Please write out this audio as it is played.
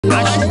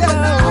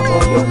àbọ̀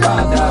yóò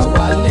padà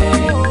wálé.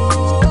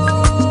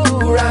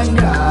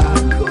 Kuranga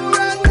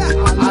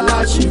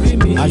aláṣírí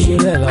mi,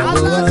 àṣírí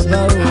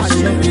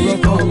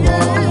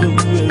kọ̀ọ̀kan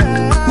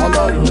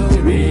ọlọ́run mi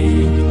rí.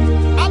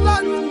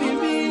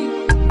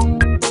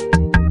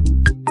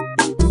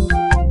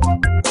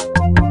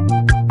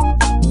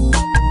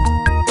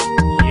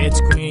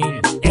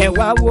 Ẹ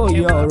wá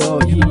wòye ọ̀rọ̀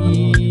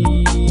yìí,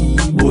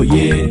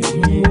 wòye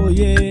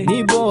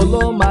níbo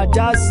ló máa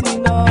já sí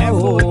náà o,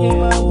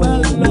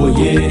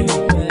 wòye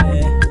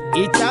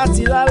ìta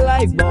ti lálá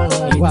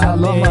ìgbọràn wà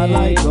lọ́mọ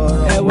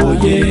aláìgbọràn, ẹ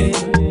wòye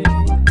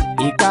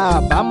ìka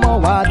àbámọ̀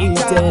wá ti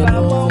tẹ̀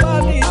lọ,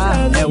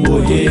 ẹ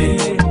wòye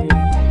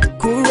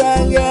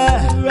Kuranga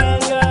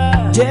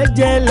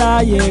jẹ́jẹ́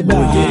láyé gbà,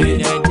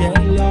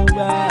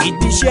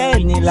 ìdíṣẹ́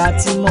ni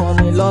láti mọ̀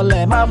ní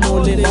lọ́lẹ̀ má mo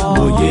lè lọ.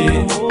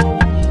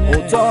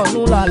 Òótọ́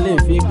ọ̀nù la lè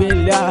fi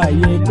gbélé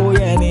ayé kó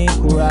yẹ ní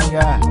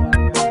Kuranga.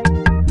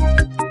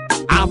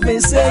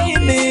 Àfẹsẹ̀yìn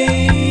ní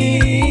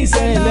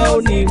ìṣẹ̀lẹ̀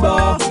onígbọ́.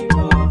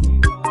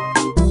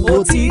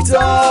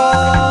 Òtítọ́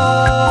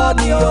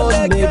ni ó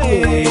lékè.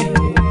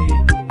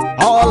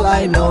 All I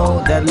know,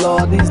 the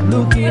Lord is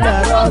looking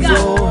at us.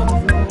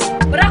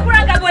 Bọ̀dá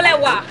Kuranga bọ́lẹ̀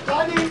wà.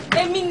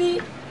 Èmi ni.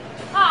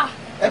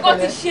 Nǹkan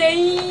ti ṣe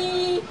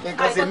yín.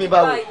 Nǹkan ṣe mí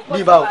báwo?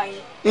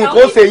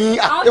 Nǹkan ṣe yín.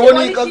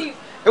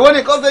 Èwo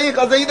ni kan ṣe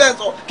yín dẹ̀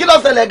sọ kí ló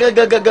ṣẹlẹ̀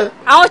gangan.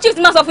 Àwọn chief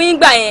ti máa sọ fún yín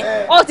gbà yẹn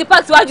ó ti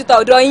pàṣẹ síwájú ta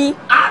ọ̀dọ̀ yín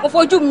mo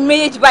fojú mi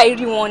méjèèjì báyìí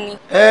rí wọn ni.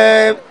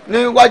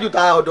 Níwájú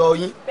ta ọ̀dọ̀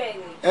yín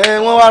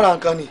wọ́n wá ra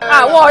nǹkan ni.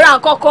 àwọn ọ̀rá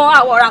nǹkan kan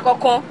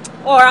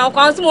ọ̀rá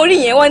nǹkan tí mo rí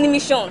yẹn wọ́n ní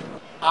mission.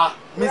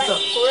 Mission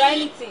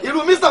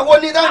irú mission wo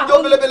ni náà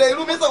jó belebele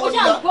irú mission wo ni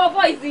náà. mo ṣàn gbọ́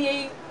voice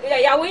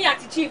ìyàwó yín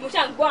àti chief mo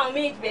ṣàn gbọ́ àwọn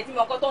méjì bẹ̀ẹ́ tí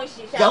mo kọ́ tó ń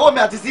ṣe. ìyàwó mi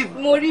àti chief.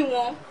 mo rí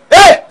wọn. ẹ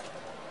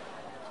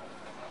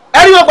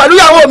rí wọn pẹ̀lú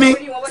ìyàwó mi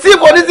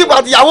sífò ní sífò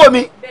àti ìyàwó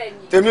mi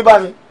tèmi bá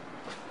mi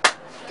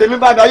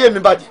ayé mi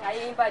bàjẹ́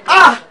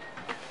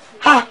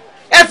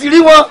ẹ sì rí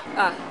wọn.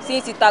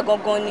 sí ti ta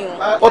gangan ni o.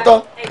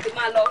 ọ̀tọ̀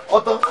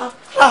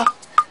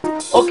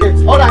ok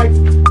all right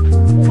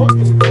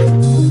okay.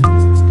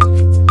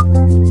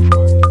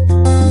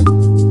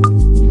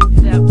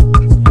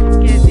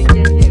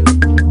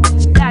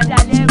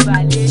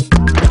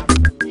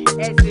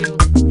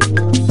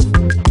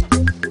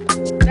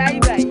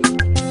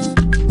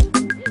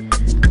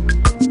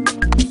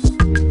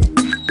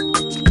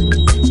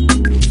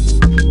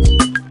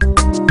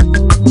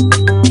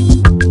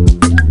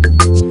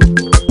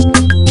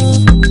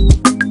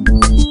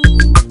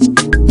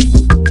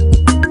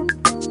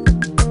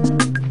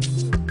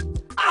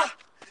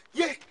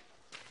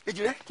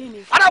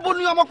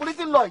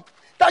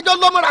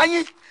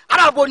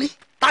 Arábò ni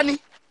ta ni.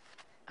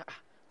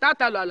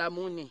 Tata lọ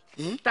àlàmú ni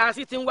tá a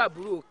sì ti ń wà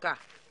búrò ká.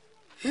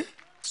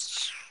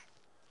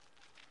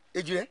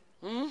 Èjì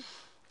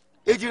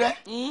rẹ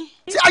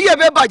tí ayé ẹ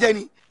fẹ́ bàjẹ́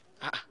ni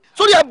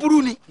sórí ẹ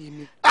burú ni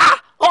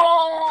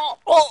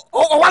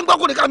ọwọ́ ń gbọ́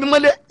kó ní ká mi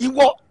mọ́lẹ̀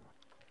ìwọ.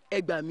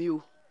 Ẹ gbà mí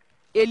o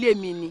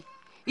elémi ni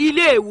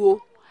ilé èwo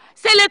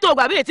sẹ́lẹ̀ tó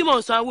gbà bẹ́ẹ̀ tí mò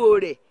ń sanwó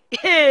rẹ̀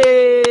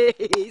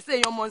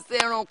ṣèyàn mọ̀ sí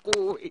ẹranko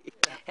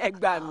ẹ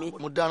gbà mí.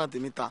 Mo dáràn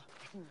tèmi ta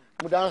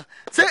mo dáràn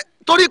ṣé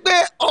torí pé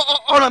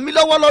ọ̀ràn mi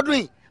lọ́wọ́ lọ́dún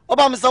yìí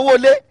ọba mi sanwó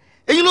lé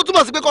èyí ló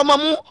túmọ̀ sí pé kọ́ máa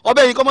mú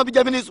ọbẹ̀ yìí kọ́ máa bí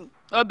jẹ́ mínísù.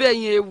 Ọbẹ̀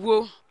yìí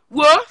èwo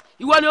wo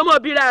ìwọ ni o mọ̀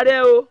bíra rẹ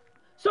o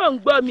sọ ń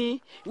gbọ́ mi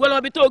ìwọ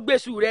lọ́mọbi tó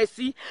gbèsù rẹ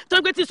sí tó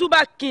ń gbé tíṣú bá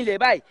kinlẹ̀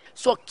báyìí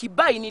sọ̀kì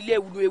báyìí nílé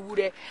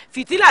ewúrẹ́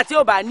fìtílà tí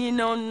ò bá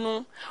níná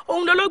nú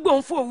òun lọ́lọ́gbọ̀n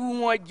ń fòwú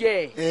wọn jẹ.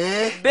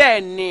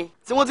 Bẹ́ẹ̀ ni.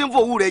 tí wọ́n ti ń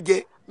fòwú rẹ jẹ.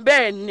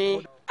 Bẹ́ẹ̀ ni.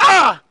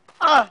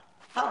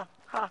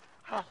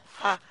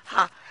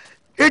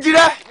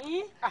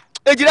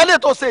 Èjì rẹ lè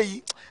tó ṣe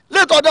yìí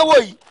lè tó dánwò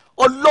yìí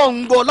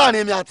Ọlọ́run gbọ́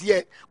láàrin mi àti ẹ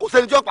kò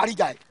sẹ́ni tí ó parí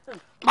ìjà ẹ̀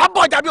máa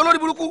bọ̀ ọjà bí olórí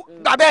burúkú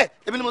gbà bẹ́ẹ̀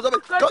èmi ni mo sọ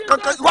bẹ́ẹ̀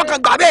wọ́n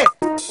kan gbà bẹ́ẹ̀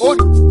ó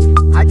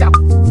ajá.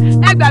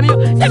 Ẹ gbà mí o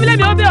ṣébi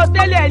lẹ́mi ó bẹ́ ò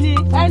tẹ́lẹ̀ ni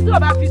ẹni tí ò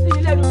bá fi sí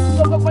mi lẹ́nu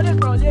tó kọ́kọ́ lè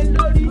sọ̀rọ̀ lé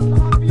lórí.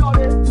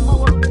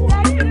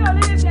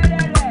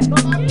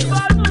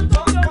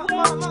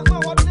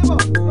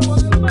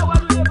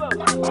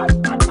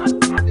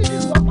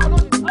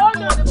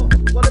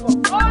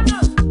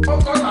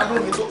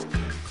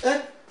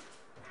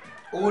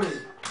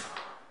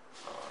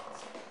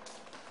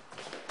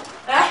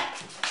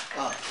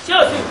 Ṣé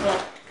o sì fún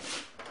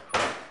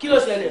kí ló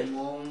ṣẹlẹ̀?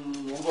 Mo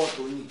ń bọ̀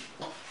tó ní.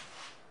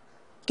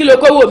 Kí ló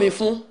kówó mi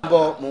fún?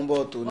 Mo ń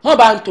bọ̀ tó ní. Wọ́n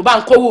bá ń tó bá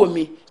ń kówó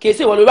mi kì í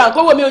ṣe ìwọ ló bá ń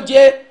kówó mi ó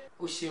jẹ́.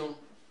 O ṣeun.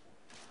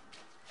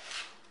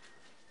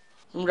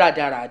 Ń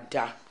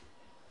rádaràda.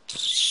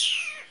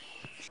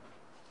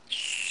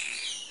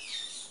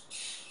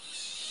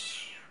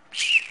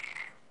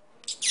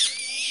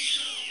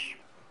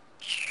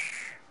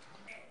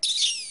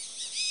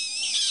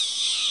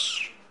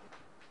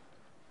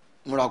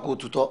 Múra kó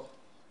tutọ́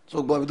tó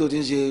gbọ́ ibi tó ti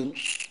ń ṣe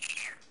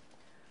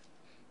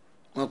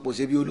wọn pò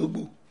ṣe bí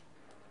ológbò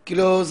kí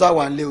ló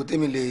sáwà ń lé o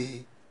tèmi lè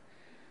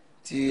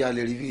tí a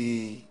lè rí fi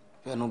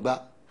fẹnu gbá.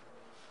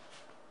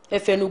 Ẹ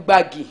fẹnu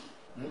gbági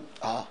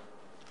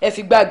ẹ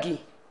fi gbági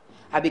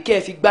àbí kẹ́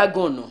ẹ fi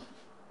gbágàn ọ̀nà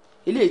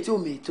eléyìí tí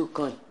òmè tó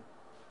kàn yìí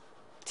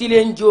tí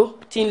lè ń jó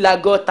tí ń la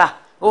gọ́tà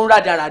ó ń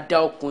rádaràda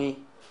ọkùnrin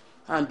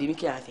à ń bí mi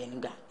kí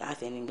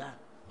àfẹnugbà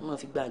wọn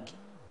fi gbàgì.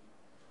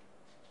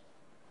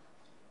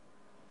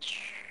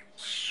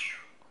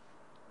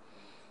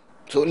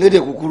 so lédè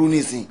kúkúrú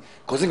nísìn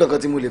kò sí kankan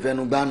tí mo lè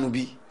fẹnu gbánu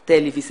bí.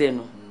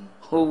 tẹlifíṣẹ̀nù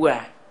ó wà.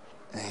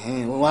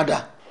 wọ́n wá dà.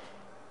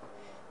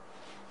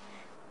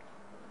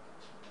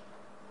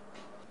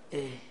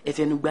 ẹ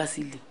fẹnu gbá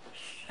sílẹ̀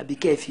àbí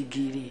kẹ́ ẹ fi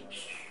gèrè.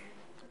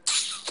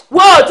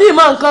 wọ́n ò tí ì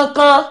mọ nǹkan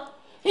kan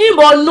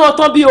ìbọn náà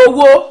tán bí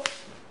owó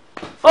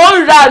ó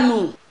ń ranù.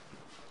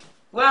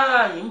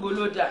 wá yìí ń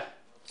bolo dà.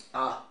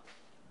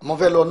 mo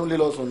fẹ́ lọ núlé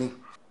lọ́sùn ni.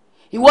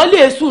 ìwọ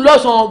lè sùn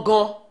lọ́sàn-án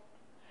gan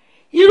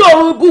irú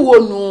oorun bù wo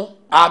nù.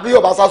 àbí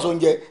yóò bá sásọ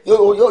oúnjẹ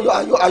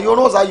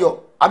àyọrán ṣayọ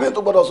àbí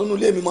ètò gbọ́dọ̀ sínú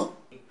ilé mi mọ́.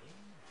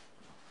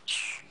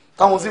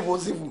 táwọn sífù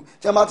tí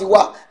wọ́n bá ti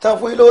wá tí wọ́n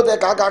fún yín lówó tẹ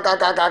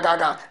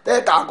kàkàkàkàkàkà tẹ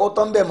kàkó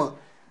tán bẹ̀ mọ́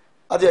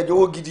láti ẹ̀jọ̀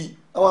owó gidi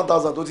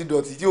 1000 tó ti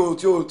dọ̀tí tí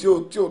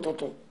ò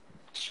tuntun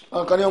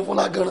àwọn kan ní wọn fún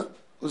lágànrán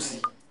ó sì.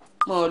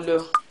 mọ ọ lọ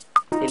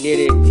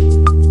eléré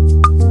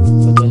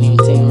ọ̀tọ̀ ní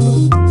tí ń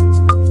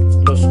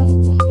lọ sùn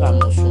ọgbọ́n yóò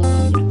àmọ́ sùn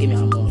èmi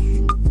àmọ́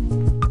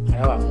sùn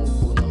ara wà mọ́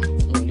gbóná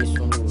ní ilé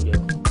sùn lórí rẹ̀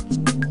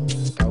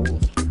káwọ́.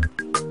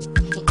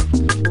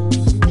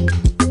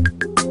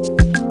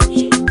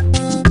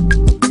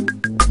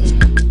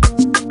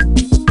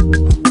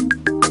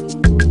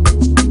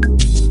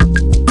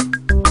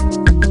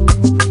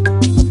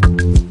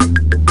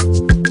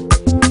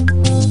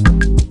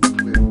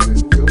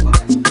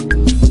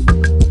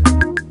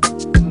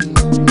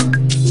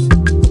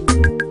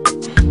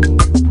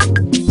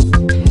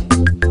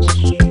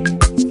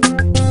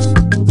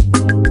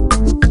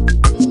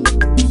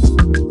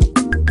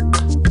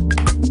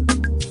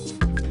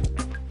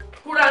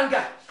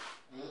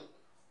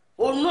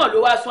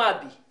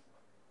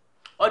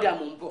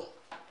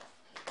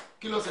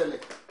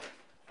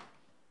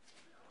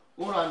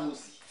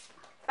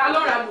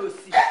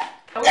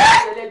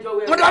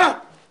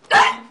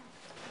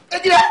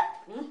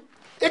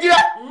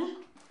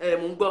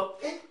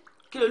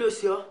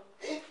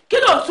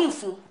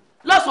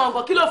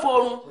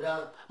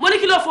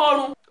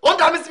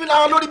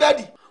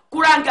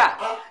 Kuranga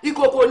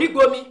ìkòkò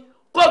nígbomi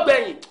kó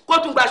gbẹ̀yìn kó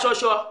tún gba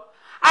ṣọṣọ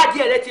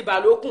adìẹ rẹ ti bà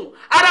lókun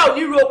ara ò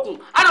ní rokùn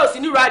ara ò sì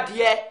ní ro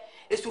adìẹ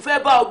èṣù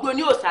fẹ́ bá ọgbọ́n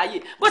ní òsáyè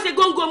bó ṣe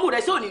góńgó mú rẹ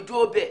sí òní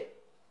dúró bẹ́ẹ̀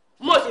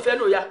mo sì fẹ́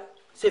nù ya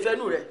ṣe fẹ́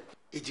nù rẹ.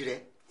 èjì rẹ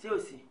sí ò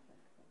sí.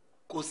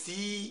 kò sí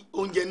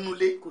oúnjẹ nínú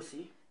ilé kò sí.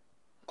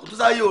 kò tún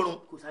sáyé oorun.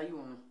 kò sáyé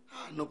oorun.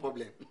 no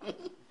problem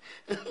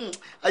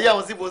ayé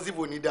àwọn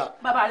sífò ní dáa.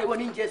 bàbá rẹ wọ́n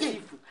ní jẹ́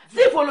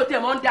sífò ló tẹ̀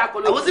mọ́ ń dá akọ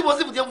lórí. àwọn sífò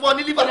tẹ fún ọ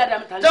ní lífà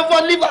tẹ fún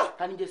ọ ní lífà.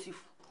 ta ni jẹ́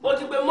sífò. o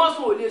ti pe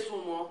mọ́sùn ò lè sùn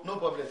mọ́. no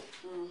problem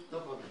no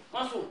problem.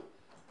 mọ́sùn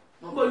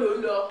níbo ló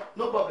ń lọ.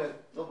 no problem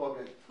no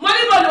problem. mo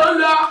níbo ló ń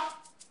lọ.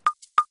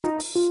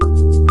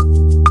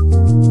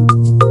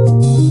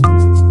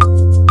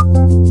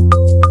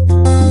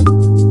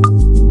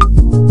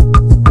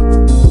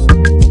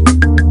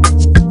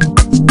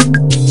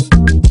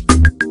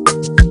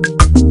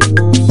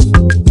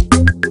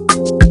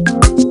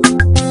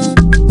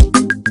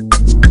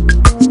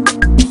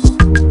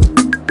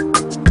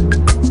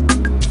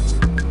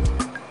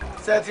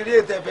 ti rí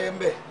ètò ẹ̀fẹ̀ ń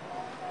bẹ̀.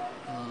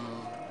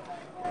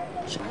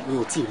 mi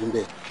ò tí ì rí ń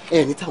bẹ̀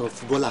ẹ ní táwọn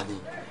fúbọ́là ni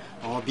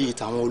àwọn bíi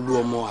táwọn olú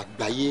ọmọ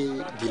àgbáyé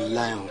the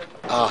lion.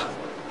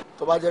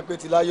 tó bá jẹ́ pé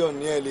ti lion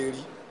ní ẹ lè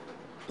rí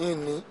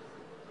ìní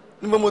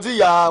níbo mo ti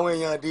ya àwọn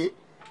èèyàn dé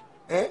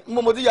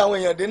níbo mo ti ya àwọn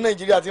èèyàn dé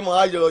nàìjíríà tí mo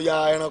á yọ ya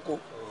ẹranko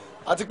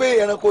àti pé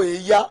ẹranko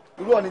yìí yá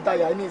irú ọ̀nì ta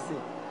yà ní ìsìn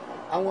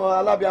àwọn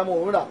alábìàmọ̀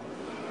òun rà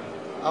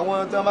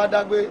àwọn tí wọ́n bá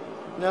dágbé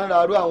ní ń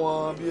ràrú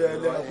àwọn bíi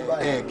ẹlẹ́ranko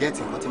báyìí. ẹ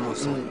gẹ́ẹ̀tì nǹkan tí mo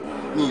sọ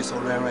ní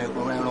ìsọ̀rọ̀ ẹranko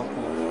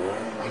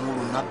àwọn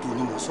Ronaldo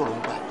ni mo sọ̀rọ̀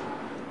ń gbà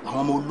àwọn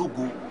ọmọ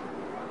ológo.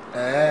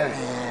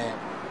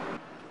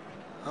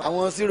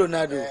 àwọn sí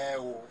Ronaldo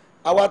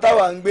àwa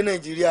táwa ń gbé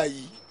nàìjíríà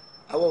yìí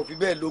àwa ò fi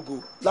bẹ́ẹ̀ lógo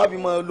láfi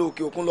mọ́ lo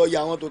òkè òkun lọ ya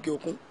àwọn tòkè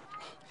òkun.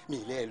 mi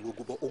ì lẹ́ẹ̀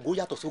lógo bọ́ ògo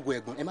yàtọ̀ sógo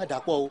ẹ̀gbọ́n ẹ má dà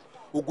pọ̀ o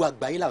ògo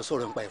àgbáyé là ń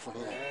sọ̀rọ̀ nípa ẹ̀ fún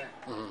mi.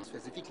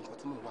 specific nǹkan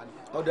tí mo wà ní.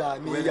 ọ̀dà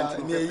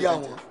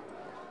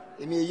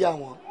èmi èyí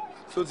àwọn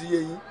tó ti yé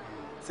yín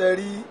ṣe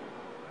rí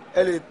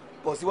ẹ lè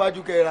pọ̀ síwájú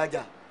kẹ́ ẹ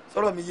rajà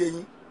sọ̀rọ̀ mi yé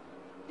yín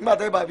nígbà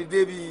tẹ́ bá fi dé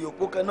bí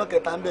òpó náà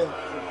kẹta ń bẹ̀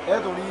ẹ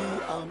tó rí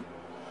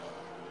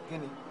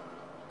kíni.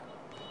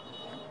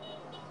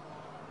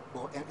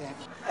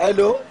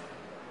 hello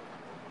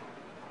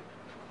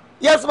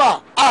yes ma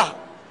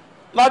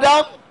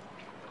madam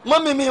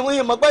mọ́mí mi ìwọ̀n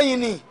ìmọ̀ pẹ́yìn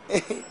ni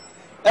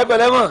ẹ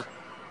pẹ̀lẹ́ mọ̀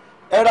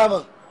ẹ ra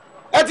mọ̀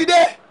ẹ ti dé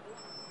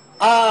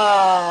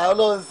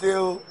ọlọ́run ṣe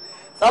o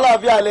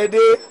sálàáfíà lẹ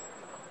dé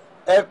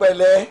ẹ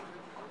pẹ̀lẹ́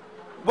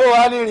bó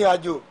wàá ní ìrìn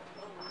àjò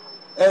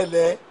ẹ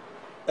lẹ́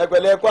ẹ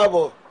pẹ̀lẹ́ ẹ kú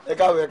àbọ̀ ẹ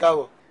káàbọ̀ ẹ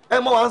káàbọ̀ ẹ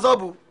mọ̀ wá ń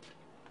sọ́ọ̀bù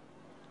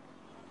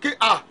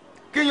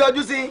kí n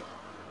yọjú sí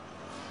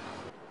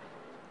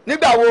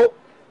nígbà wo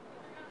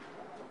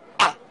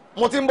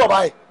mo ti ń bọ̀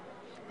báyìí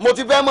mo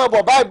ti fẹ́ mọ̀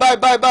bọ̀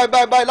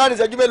báyìí láti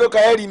ìṣẹ́jú mélòó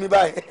kan ẹ rí mi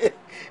báyìí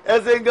ẹ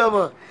ṣe ń gan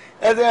mọ̀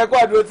ẹ ṣe ẹ kú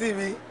àdúró tì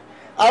mí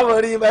àmọ̀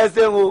rí ẹ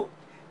ṣe ń wo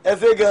ẹ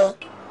ṣe gan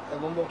ẹ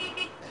mọ̀ ń bọ̀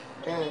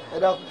ẹ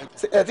dákun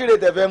ẹ tí ì rè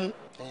tẹ̀ fẹ́ mú.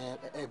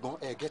 ẹ̀gbọ́n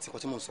gẹ́tì nǹkan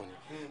tí mò ń sọ ni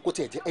kó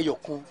tiẹ̀ jẹ́ ẹyọ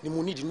kan ni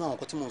mo nídìí nínú àwọn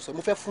nǹkan tí mò ń sọ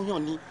mo fẹ́ fún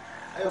yàn ní.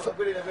 ẹyọ kan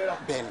péré lẹ fẹ́ rà.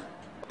 bẹ́ẹ̀ ni.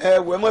 ẹ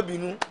wẹ̀ mọ́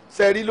bínú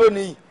sẹ́rí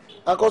lónìí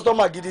àwọn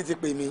kọ́sítọ́mà gidi ti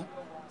pè mí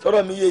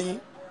sọ̀rọ̀ mi yé yín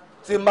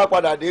tí n bá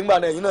padà dé ńgbà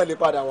náà ẹ̀yin náà lè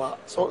padà wá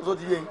sọ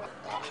ti yé yín.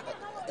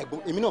 ẹ̀gbọ́n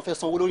èmi náà fẹ́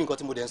sanwó lórí nǹkan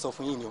tí mo dẹ̀ ń sọ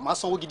fún yín ni o máa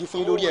sanwó gidi fún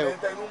yín lórí ẹ̀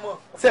o.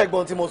 ṣé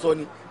ẹ̀gbọ́n tí mo sọ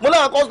ni mo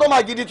láwọn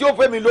kọ́sítọ́mà gidi tí ó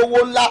fẹ́ mi lówó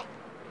ńlá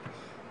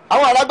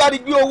àwọn alágbárí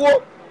gbé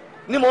owó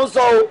ni mò ń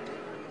sọ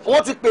o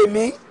wọ́n ti pè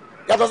mí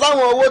yàtọ̀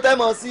sáwọn owó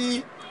tẹ́mọ̀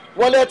sí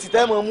wọ́lẹ́ẹ̀tì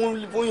tẹ́mọ̀ mú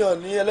fún yàn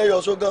ní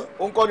ẹlẹ́yọ̀ ṣógán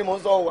òun kọ́ ni mò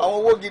ń sọ o àwọn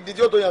owó gidi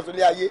tí ó tó yàn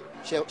sólé ayé.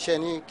 ṣe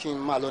ní kí n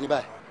máa lọ ní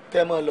báyìí.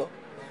 kẹ́ ẹ mọ̀ lọ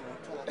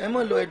ẹ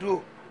mọ̀ lọ ẹ dúró.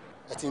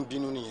 ẹ ti ń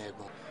bínú nìyẹn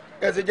ẹ̀gbọ́n.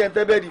 ẹ ti jẹ́ ń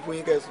tẹ́ bẹ́ẹ̀dì fún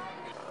yín kẹ́sùn.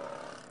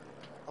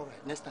 all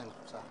right next time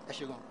sir ẹ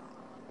ṣe gan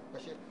ẹ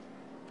ṣe.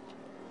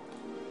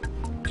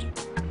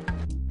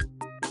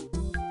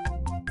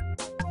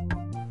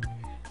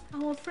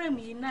 àwọn frame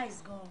yìí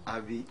nice gan.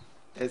 àbí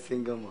ẹ ṣe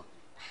ń gan mọ.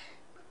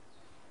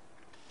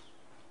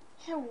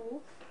 ẹ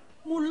wo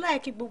mo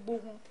like gbogbo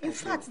wọn in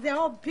fact they are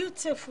all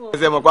beautiful. ẹ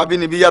ṣe mọ̀ pa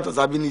bínibí yàtọ̀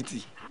sábínítì.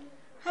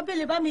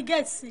 abẹ́lẹ̀ bá mi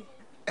get sí.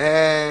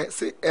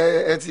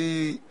 ẹ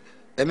ti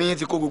ẹ̀mí yín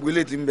ti kó gbogbo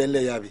ilé tí ń bẹ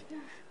ńlẹ̀ yàbí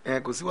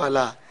kò sí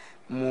wàhálà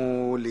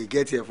mo lè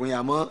gẹ́tì ẹ̀ fún yín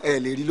àmọ́ ẹ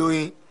lè rí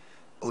lóyún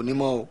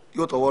onímọ̀ o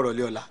yóò tọwọ́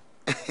rọ̀lẹ́ ọ̀la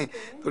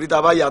torí tá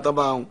a bá yàtọ̀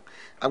bá wọn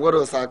a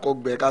gbọ́dọ̀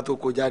ṣàkọgbẹ́ ká tó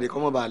kó jáde kọ́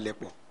mọ̀ bá a lẹ̀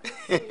pọ̀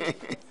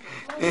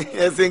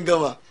ẹ ṣe ń gan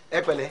wa ẹ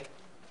pẹ̀lẹ́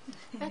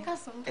ẹ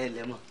káàsán. ẹ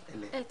lẹ mọ ẹ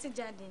lẹ. ẹ ti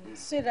jáde ni.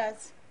 sweetheart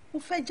mo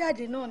fẹ́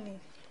jáde náà ni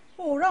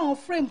o ò ráwọn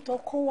frame tó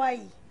kó wá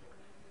yìí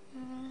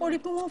o rí i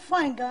pé wọ́n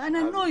fine gan and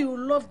I know you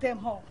love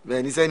them all.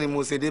 bẹ́ẹ̀ ni sẹ́ni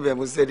mo ṣe débẹ̀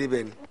mo ṣiṣẹ́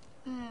débẹ̀ ni.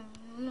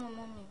 no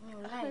mọ́mí mi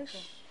ò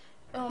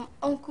láìpẹ́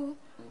uncle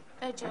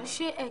ẹ jọ̀ọ́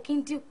ṣé ẹ kí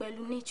n deal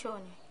pẹ̀lú nature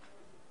ni.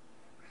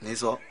 ní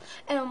sọ.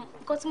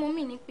 nǹkan tí mo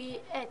mì ní pé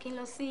ẹ kí n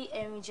lọ sí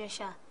ẹ̀rìn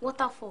ìjẹ̀ṣà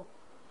waterfall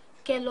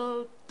kẹ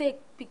lọ take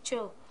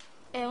picture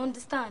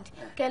understand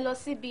kẹ lọ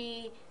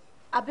síbi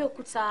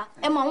Abẹ́òkúta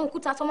ẹ mọ àwọn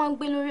òkúta tó máa ń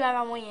gbé lórí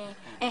ara wọn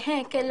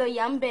yẹn kẹ lọ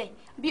yà ń bẹ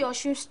bí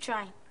Ọ̀ṣun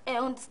shrine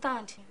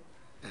understand.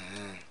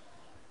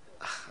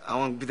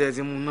 àwọn gbígbẹ́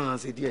tí mo náà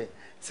ṣe díẹ̀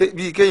ṣé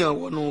bíi kéèyàn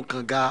wọnú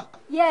kànga.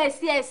 yes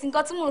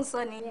nǹkan tí mò ń sọ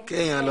nìyẹn.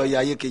 kéèyàn lọ ya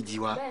ayé kejì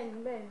wa.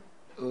 bẹ́ẹ̀ni.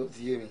 ó ti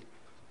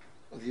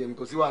yé mi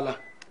kò sí wàhálà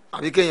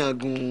àbí kéèyàn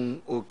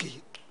gun òkè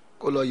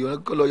kó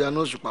lọ ya ní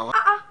òṣùpá wa.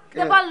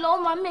 tẹ bá lọ ó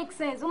máa make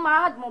sense ó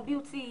máa add more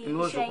beauty iṣẹ́ yín.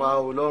 inú òṣùpá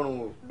o lọ́rùn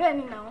o.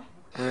 bẹ́ẹ̀ni náà.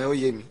 ó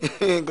yé mi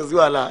kò sí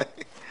wàhálà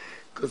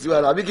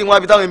àbí kí n wá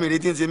bí táwọn èmi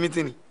retí ń ṣe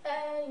mítìnì.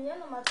 ìyẹn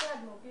náà máa tún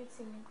add more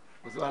beauty ni.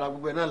 kò sí wàhálà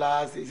gbogbo ẹ̀ náà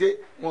la ṣe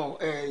wọn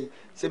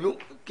ṣe bí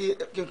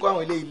kí n kó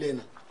àwọn ilé ilẹ̀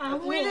náà.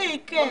 àwọn ilé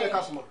ìkẹ́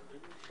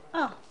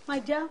ẹ̀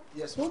màjá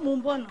ó mú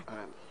un bọ̀ nà.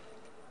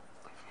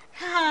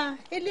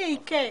 ilé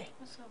ìkẹ́ ẹ̀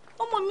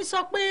ọmọ mi sọ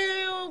pé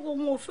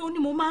òun ò fẹ́ ó ní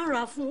mo máa ń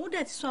rà fún un ó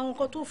dẹ̀ ti sọ àwọn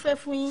nǹkan tó fẹ́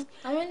fún yín.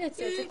 àwọn ilé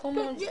tí ẹ ti kọ́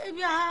mọ́.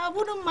 I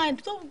wouldn't mind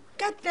to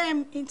get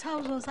them in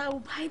thousands I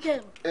will buy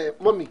them.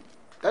 Mọ́mí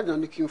dájú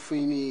ní kí n fún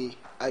yín ní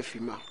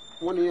àìfìmá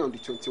wọ́n ní on the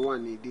 21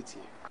 ní déètì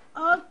yẹn.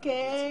 ok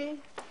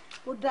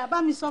kò dà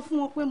bá mi sọ fún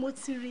wọn pé mo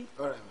ti rí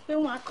pé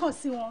wọn á kàn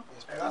sí wọn.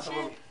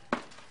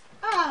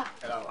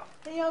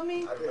 èèyàn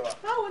mi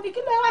báwo ni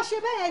kí ló wá ṣe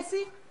bẹ́ẹ̀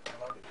sí.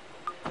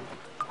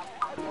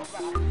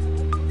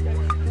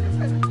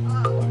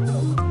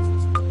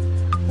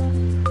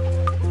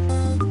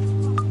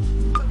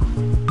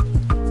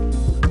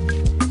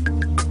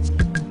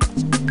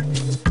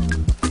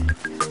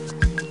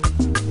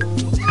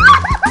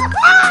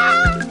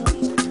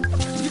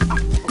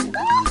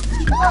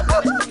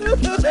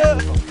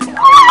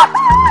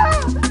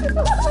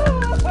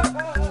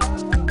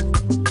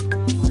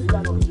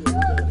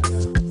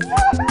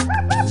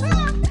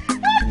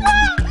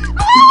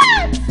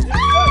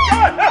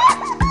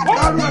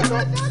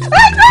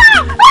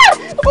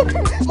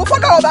 mo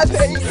fọ́nà ọba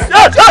tẹ̀yìn.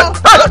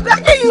 I'm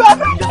begging you.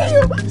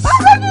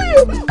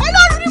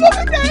 Ọlọ́run ni mo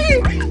fi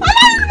tẹ̀yìn.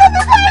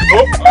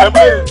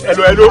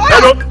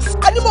 Hello.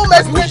 A ní mo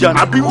mẹ́sìn.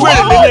 Àbí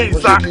wẹ́rẹ̀ lélẹ̀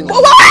ìsá. Mo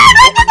wá.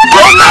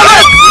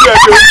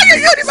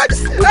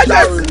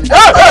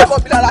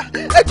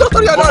 Ẹjọ́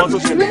torí Ọlọ́run.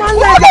 Mo máa ń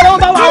lé ẹgbẹ́ wọn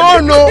bá wà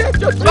wọ́n nù.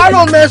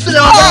 Báwo mẹ́sìn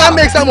lẹ́wọ̀n bá wà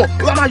mẹ́sìn mọ̀.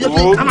 Wọ́n máa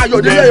yọ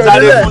sí Ẹ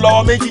sáré fún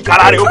lọ́wọ́ méjì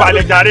kára rẹ̀ ó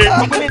balẹ̀ jàre.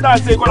 Ọ̀gbìn náà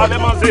ṣe kọ́lá fẹ́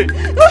máa ṣe.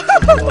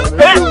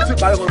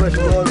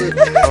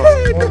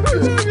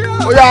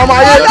 ó yà ọmọ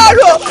ayé.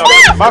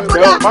 Má pẹ́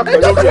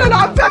lórí ẹ̀.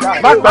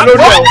 Má pẹ́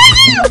lórí ẹ̀.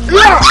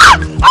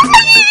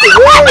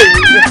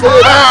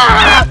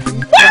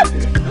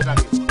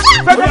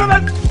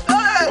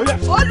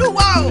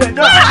 Olúwa o.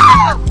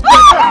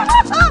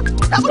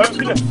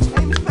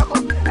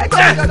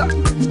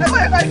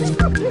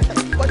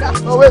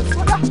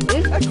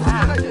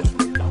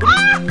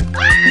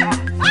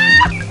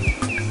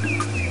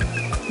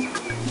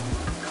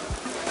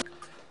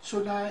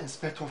 Solar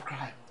inspector of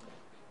crime.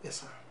 Yes,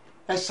 sir.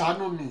 Ẹ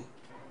ṣàánú mi.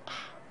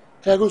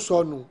 Ẹrú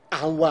sọnù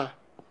à ń wá.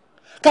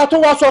 Ká tó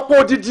wá sọ pé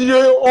odidi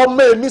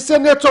ọmọ èmi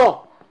sẹ́nétọ̀.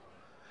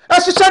 Ẹ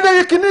ṣiṣẹ́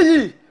lórí kinní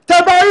yìí.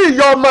 Tẹ́ bá rí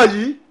ìyá ọmọ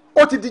yìí,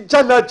 ó ti di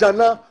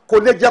jánajàna kò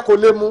lè jẹ kò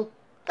lè mu.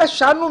 ẹ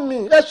ṣàánú mi.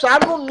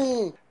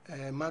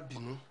 ẹ má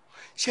bínú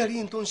ṣé rí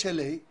n tó ń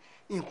ṣẹlẹ̀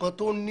nǹkan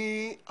tó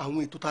ní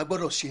àwọn ètò tá a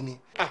gbọ́dọ̀ ṣe ni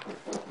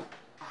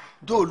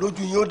dóò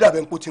lójú yín ó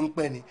dàbẹ̀ pé ó ti ń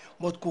pẹ́ ni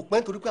but kò pẹ́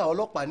nítorí pé àwọn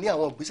ọlọ́pàá ní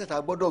àwọn ìgbésẹ̀ tá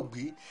a gbọ́dọ̀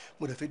gbé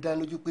mo dẹ̀ fi dá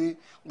lójú pé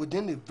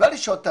within a very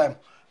short time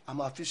a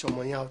máa fi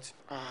ṣọmọ yín out.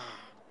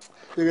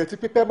 ìrètí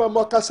pípẹ́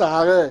mọ́mọ́ kásà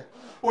àárẹ̀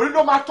orí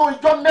ló máa tó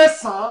ijọ́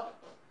 9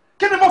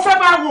 kí ni mo fẹ́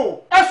máa wò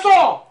ẹ sọ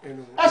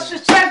ẹ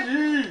ṣiṣẹ́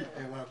yìí.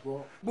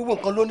 gbogbo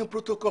nǹkan ló ní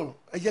protocol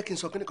ẹ jẹ́ kí n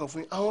sọ kí nìkan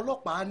fún yín àwọn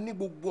ọlọ́pàá ní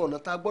gbogbo ọ̀nà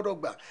tá a gbọ́dọ̀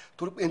gbà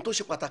torí pé n tó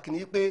ṣe pàtàkì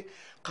ni pé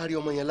kárí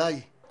ọmọ yẹn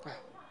láàyè.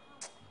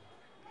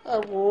 ẹ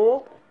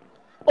wò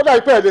ó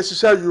dàbí pé ẹ lè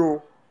ṣiṣẹ́ yìí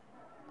o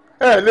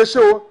ẹ lè ṣe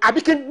o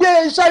àbí kí n gbé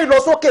iṣẹ́ yìí lọ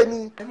sókè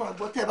ni. ẹ máa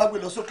gbọ́ tí ẹ bá gbé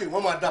lọ sókè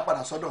wọ́n máa dá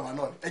padà sọ́dọ̀ wa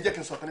náà ẹ jẹ́ kí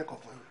n sọ kí nìkan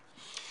fún yín.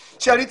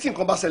 ṣé ẹ rí tí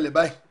nǹkan bá ṣẹlẹ̀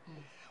báyìí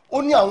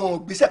ó ní àwọn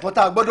ìgbésẹ̀ kan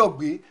tá a gbọ́dọ̀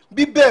gbé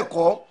bí bẹ́ẹ̀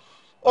kọ́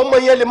ọmọ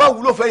yẹn lè má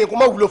wúlò fẹ́ yẹn kó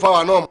má wúlò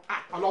fáwa náà.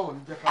 Ọlọ́run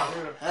ní jẹ́ ká rí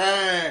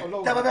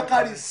tí a bá fẹ́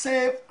kárí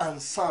safe and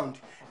sound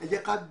ẹ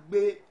jẹ́ ká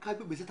gbé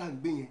gbèsè tá à ń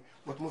gbé yẹn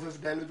but mo fẹ́ fi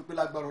dá yín lójú pé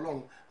lágbára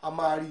Ọlọ́run a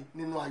máa rí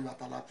nínú ayọ̀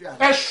àtàlàfíà.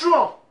 ẹ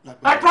sure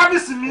ẹ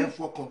promise mi ẹ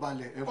fọkàn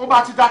balẹ̀ ó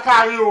bá ti dá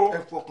kárí o. ẹ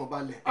fọkàn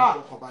balẹ̀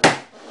ẹ fọkàn balẹ̀.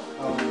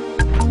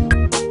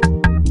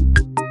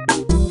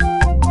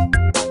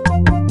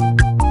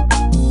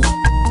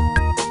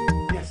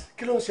 Yes,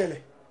 kí ló ń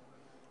ṣẹlẹ̀?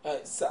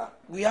 Sir,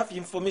 we have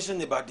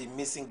information about the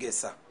missing girl,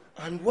 sir.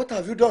 And what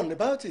have you done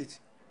about it?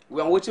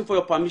 We are waiting for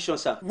your permission,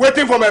 sir.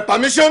 Waiting for my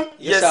permission?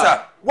 Yes,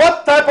 sir.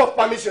 What type of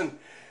permission?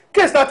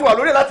 Case that wà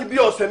lórí láti bí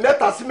ọ̀sẹ̀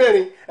 3 sí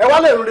 4 ẹ wá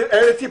lè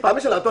retí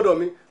permission látọ̀dọ̀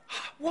mi.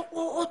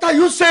 What are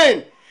you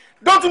saying?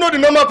 Don't you know the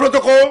normal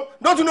protocol?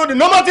 Don't you know the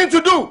normal thing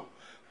to do?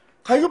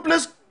 Can you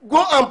please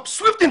go and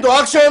swift into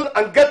action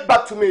and get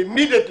back to me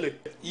immediately?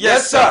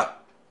 Yes, sir.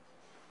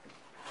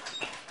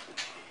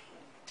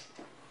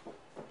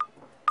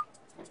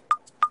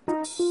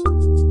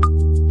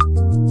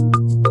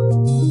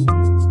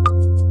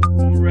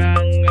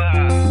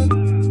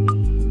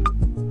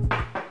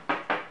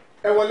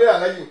 Ẹ wọlé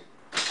Alhaji.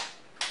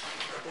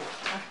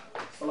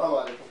 Assalamu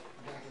alaikum.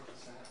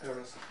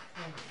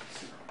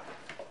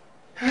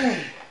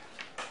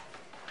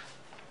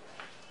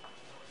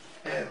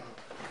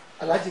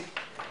 Alhaji,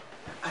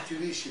 a ti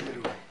rí ìṣẹ̀lẹ̀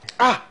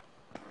rẹ̀.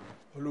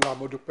 Olúwa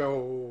mo dúpẹ́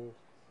o.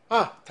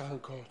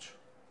 Thank God.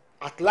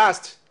 At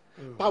last.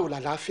 Báwo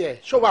làlàáfíà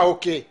ẹ̀? Ṣó wà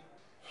okay?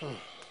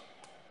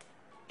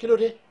 Kí ló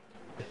dé?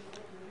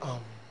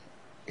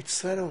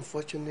 It's very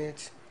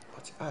unfortunate,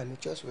 but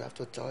just we have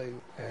to tell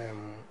you,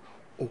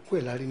 òkú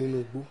ẹ̀ la rí nínú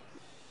igbó.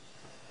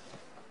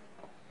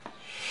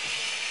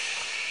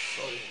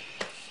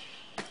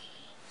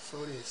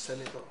 Sorry,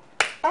 Senator.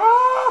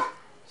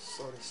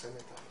 Sorry,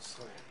 Senator.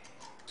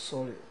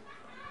 Sorry.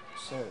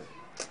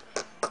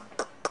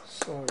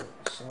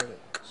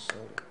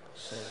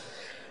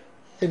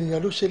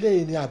 Ènìyàn ló ṣe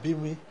léyìn ni àbí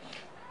mi?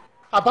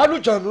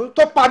 Àbálùjọ̀nù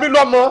tó pa mí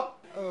lọ́mọ.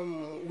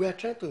 We are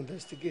trying to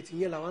investigate.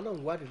 Ìyẹn làwọn náà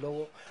ń wádìí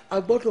lọ́wọ́. A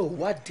gbọ́dọ̀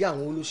wádìí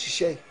àwọn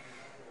olóṣìṣẹ́ yìí.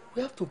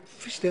 We have to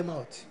fish them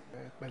out.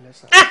 Pẹ̀lẹ́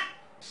sà.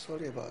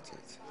 Sorry about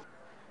it.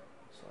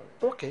 Sorry.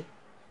 Okay.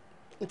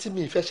 Ntí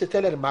mi ìfẹ́ ṣe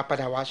tẹ́lẹ̀ ni màá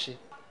padà wá ṣe.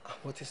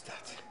 What is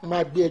that?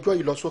 Máa gbé ẹjọ́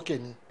yìí lọ sókè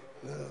ni.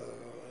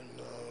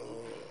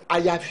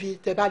 Àyàfi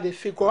tẹ bá lè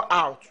figure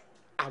out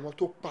àwọn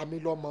tó pa mí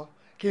lọ́mọ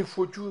kí n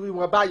fojú rí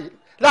wọn báyìí.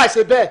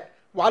 Láìṣe bẹ́ẹ̀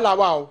wàhálà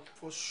wà o.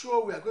 For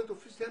sure we are going to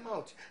fish them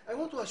out. I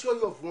want to assure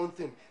you of one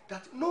thing,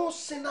 that no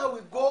sinner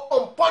will go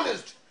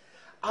unpunished.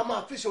 I'm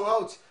going to fish them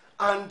out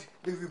and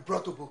they will be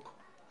brought to book.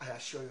 I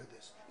assure you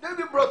this. They will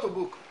be brought to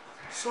book.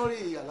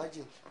 Sorry,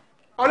 Alhaji.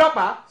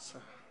 Ọlọ́pàá.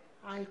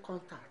 Eye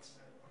contact.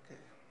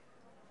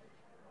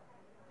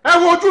 Ẹ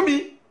wo ojú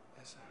mi.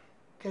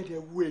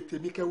 Kẹ́dẹ̀ wo ètè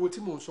mi kẹ́ wo tí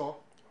mò ń sọ.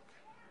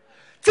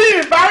 Tí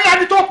ìbá rí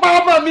ẹni tó pa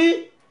ọmọ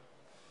mi.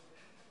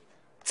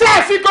 Tí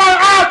ẹ fi gan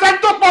ẹni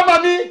tó pa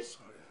ọmọ mi.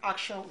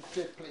 Action will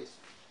take place.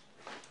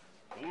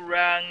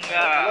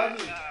 Kuranga.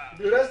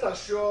 Be rest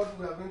assured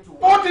we are going to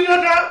work. Ó ti yẹ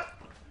dá.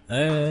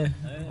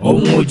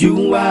 Ohun ojú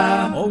ń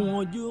wá,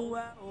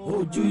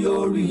 ojú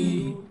yóò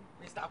rí.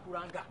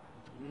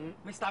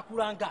 Mr.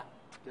 Kuranga,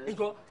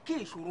 ìjọ kí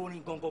ìṣòro ni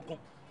gangan.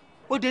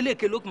 Ó délé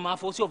èké lókun máa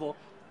fọ́ sí ọ̀fọ̀.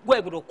 Gbọ́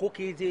ìgbọ́dọ̀ kó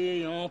kéde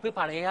ìran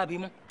pépà rẹ̀ yá bí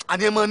mọ́.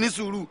 Àní ẹ máa ní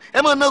sùúrù,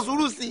 ẹ máa ná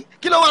sùúrù sí i.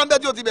 Kí ló wà ń bẹ́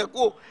tí o ti bẹ̀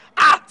kó?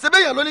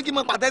 Ṣebéyàn ló ní kí n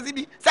máa pàtẹ́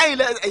síbi. Sẹ́yìn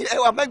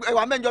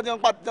ẹwà mẹ́jọ tí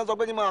wọ́n sọ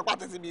pé kí n máa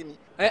pàtẹ́ síbi ni.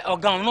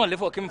 Ọ̀gá òun náà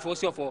lẹ́fọ̀ kí n fọ́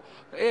sí ọ̀fọ̀.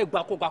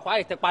 Gbàkó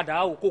àyètẹ́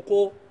padà o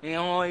kókó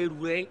ìran èrù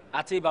rẹ̀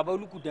àti bàbá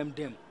olùkù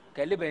dẹ̀mdẹ̀m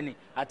kẹ́lẹ́bẹ̀ ni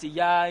àti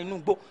ìyá inú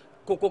gbó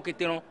kókó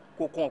kéterán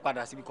kókó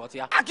padà síbi kan tí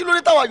a. Kí ló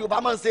dé táwa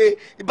Yorùbá máa ń ṣe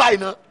báyìí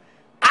náà?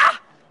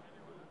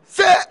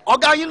 Ṣé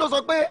ọ̀gá yín ló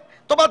sọ pé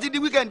tó bá ti di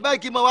weekend báyìí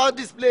kí n máa wá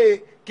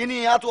display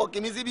kíní artwork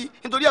mi síbí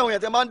nítorí àwọn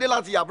èèyàn tẹ máa ń dé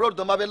láti abroad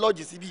tó máa fẹ́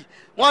lọ́ọ̀jì síbí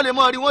wọ́n lè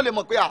mọ̀ rí wọ́n lè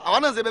mọ̀ pé àwa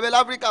náà ṣe bẹ̀bẹ̀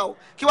láfíríkà o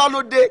kí wá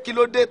kí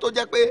ló dé tó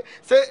jẹ́ pé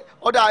ṣé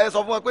ọ̀dà ẹ sọ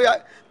fún wọn pé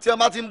tí wọ́n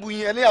bá ti ń bu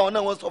yín ẹni àwọn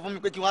náà wọ́n sọ fún mi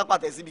pé kí wọ́n á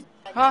pàtẹ́ síbí.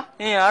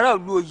 Ará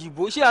ìlú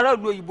òyìnbó ṣé ará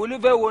ìlú òyìnbó ló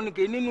fẹ́ wọ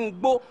nìkè nínú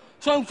igbó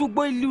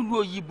ṣùgbọ́n ìlú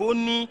òyìnbó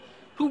ni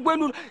ṣùgbọ́n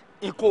ìlú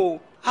ìkó.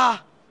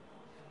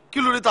 Kí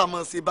ló dé tá a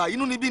mọ̀ ṣe báyìí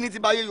inú níbí ni ti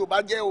báyé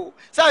Yorùbá jẹ́ o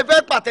ṣé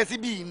àìfẹ́ pàtẹ́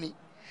síbí yìí ni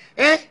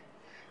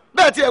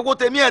bẹ́ẹ̀ tí ẹ wo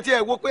tèmi ẹ tí ẹ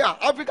wo pé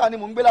Áfíríkà ni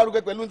mò ń gbé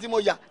lárugẹ pẹ̀lú tí mo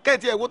yà kẹ́ ẹ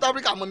tí ẹ wo tí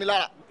Áfíríkà mọ́ mi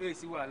lára. ẹ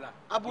sí wàhálà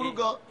aburú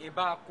gan.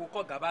 ìbá kó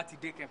kọ̀gá bá ti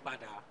dé kẹ́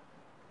padà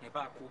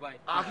ìbá kó báyìí.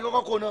 àfi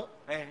kọ́kọ́ kó náà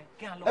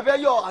ẹ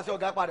fẹ́ yọ àti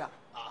ọ̀gá padà.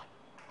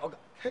 ọ̀gá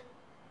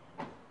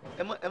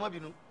ẹ má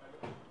bínú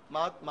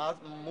màá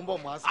mú bọ̀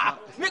màá sí.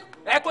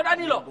 ẹ kó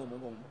dání lọ.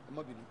 ẹ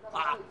má bínú.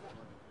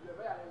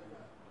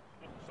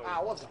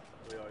 what's up?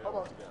 Come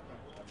on.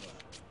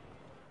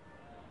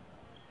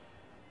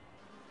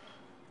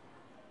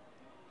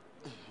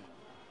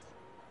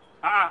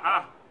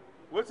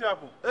 Wetin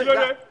happen? Kí ló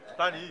dé?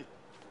 Ta ni yìí?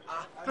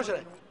 Kí ló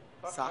ṣẹlẹ̀?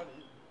 Sá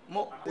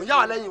mo ò yá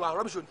wa lẹ́yìn wa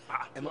rọ́bìṣì òní.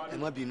 ẹ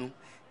má bínú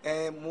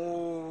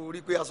mo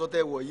rí pé aṣọ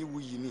tẹ́ wọ̀ yìí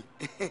wuyì ni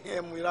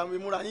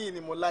ìmúra yìí ni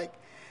mo like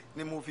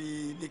ni mo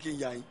fi ní kí n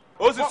yà yín.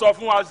 Ó sì sọ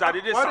fún wa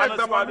ṣàdédé sáná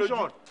sí wa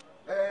lójú.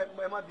 ẹ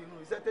má bínú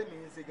iṣẹ́ tèmi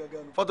ń ṣe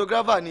gangan nù.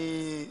 photographer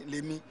ni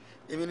lèmi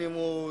èmi ni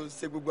mo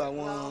ṣe gbogbo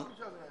àwọn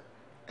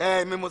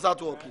mi mo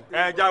ṣàtúwọ̀kì.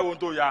 Já ohun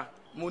tó ya.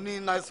 mo ní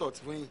nice shot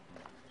fún yín.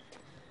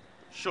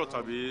 Short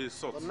àbí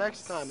salt. The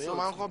next time èèyàn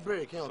máa ń kọ́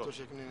bẹ̀rẹ̀ kí èèyàn tó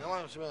ṣe kí ni ẹ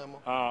máa ń ṣe bẹ́ẹ̀ mọ́.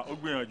 Ó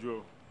gbìyànjú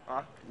o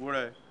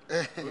wúrẹ́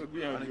ó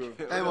gbìyànjú o.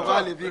 ẹ mọ̀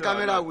ká lè fi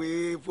kámẹ́rà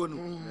wé fóònù.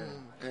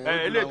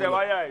 ilé tẹ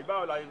wáyà yìí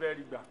báwo la fẹ́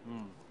rí gbà.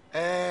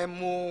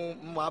 mo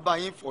máa bá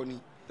yín fọ ni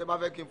tẹ bá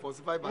fẹ́ kí n fọ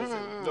sí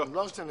 5%.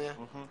 lunch ten yẹn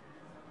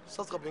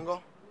soft copy ńkọ́.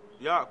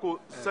 yà kó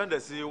send ẹ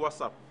sí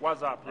WhatsApp. yà. wà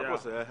á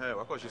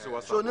kọ́ ṣe sí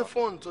WhatsApp. so ní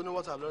fóònù tó ní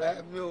WhatsApp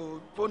lórí. mi ò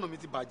fóònù mi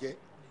ti bàjẹ́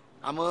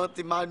àmọ́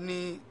tí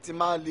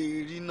máa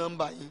lè rí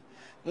nọ́mbà yín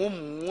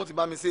wọ́n ti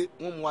bá mi ṣe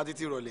wọ́n mú wa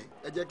títí rọ̀lẹ́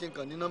ẹ jẹ́ kí n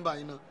kàn ní nọ́mbà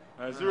yín náà.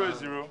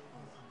 080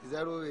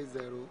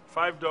 080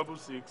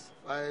 566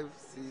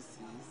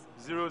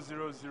 566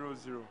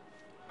 0000.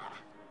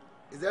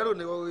 0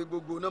 ní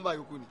gbogbo nọ́mbà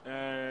yòókù ni.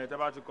 tẹ́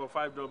bá ti kọ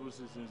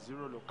 566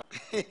 0 lọ.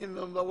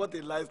 number what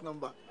a nice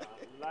number.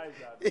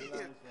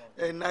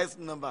 A nice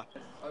number.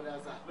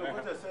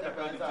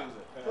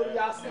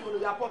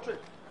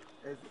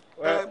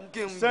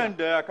 Send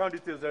the account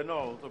details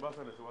now to back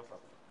on the WhatsApp.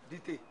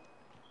 Detail.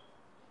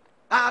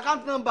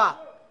 Account number.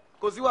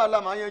 Kò sí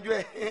wàhálà máa yanjú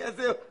ẹ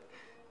ṣe o.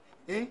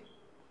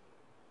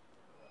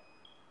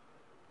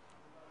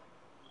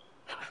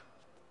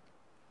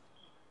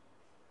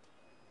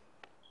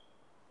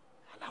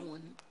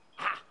 Aláwọn ni.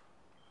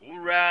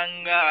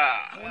 Kuranga.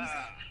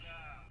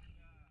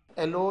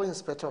 Hello,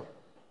 Inspector.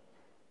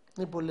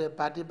 Níbo lẹ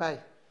bá dé báyìí?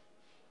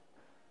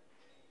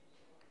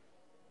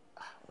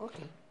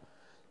 Okay.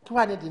 Kí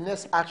wàá ní the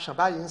next action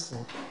báyìí ń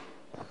sìn?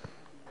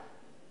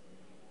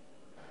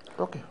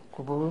 Okay,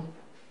 kò burú.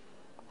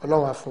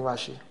 Ọlọ́run á fún wa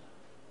ṣe.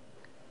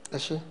 Ẹ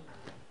ṣé.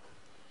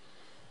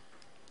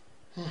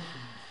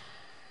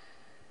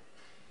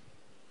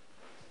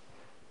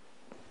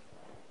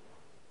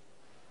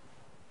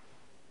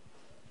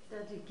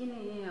 Dádì, kí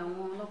ni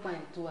àwọn ọlọ́pàá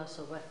yẹn tó wá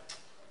sọ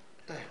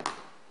báyìí?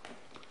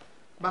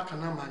 Bákan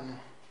náà mà ní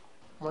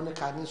wọ́n ní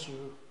ká ní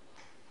sùúrù.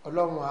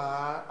 Ọlọ́run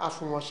á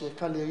fún wọn ṣe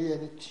kán lè rí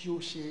ẹni tí ó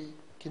ṣe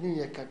kíní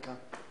yẹn kankan.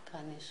 Ká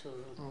ní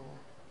sùúrù.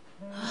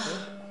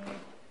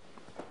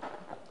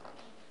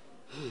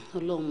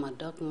 Ọlọ́run mà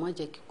dákun má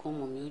jẹ́ kíkọ́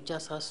ọmọ mi ó já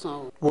sásán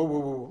o.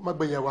 Wo má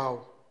gbé yẹn wá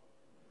o.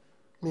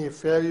 Mi ì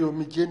fẹ́ rí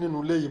omijé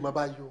nínú ilé yìí má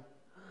bá yọ.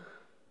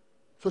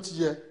 Tó ti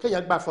yẹ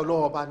kéèyàn gbà fọ́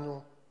lọ́wọ́ ọba ni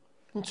o.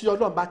 Ntí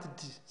Ọlọ́run bá ti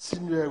dì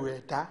sínú ẹrù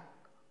ẹ̀dá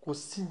kò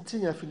sí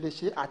tíyẹn fi lè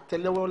ṣe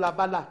àtẹ́lẹwọ́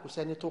lábálà kò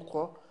sẹ́ni tó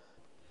kọ́.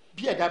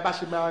 Bí ẹ̀dá bá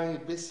ṣe máa rìn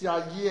ìgbésí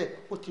ayé ẹ̀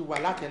ó ti wà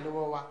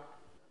látẹ́lẹwọ́ wa.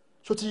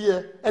 Tó ti yẹ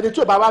ẹni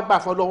tí ò bá wá gbà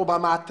fọ́ lọ́wọ́ bá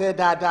máa tẹ́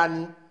dáadáa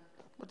ni.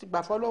 Mo ti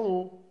gbà fọ́ lọ́wọ́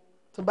o.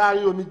 Tí n bá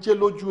rí omijé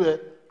lójú ẹ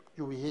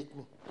you will hate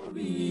me.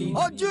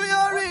 Ojú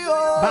yóò rí o.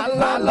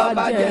 Bàlá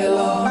lọ́ba jẹ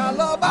lọ,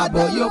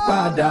 àbọ̀ yóò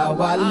padà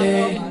wálé.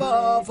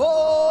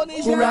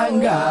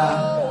 Kuranga,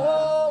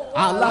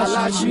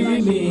 aláṣírí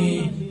mi,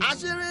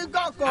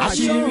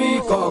 àṣírí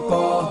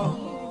kọ̀kọ̀,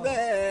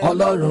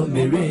 Ọlọ́run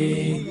mèrè.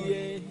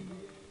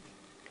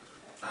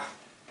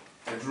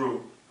 Ẹ dúró,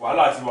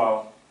 wàhálà ti wà o.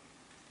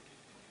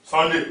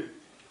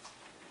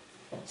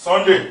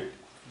 Sunday,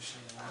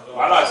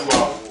 wàhálà ti wà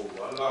o.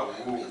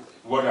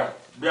 Wọ́dà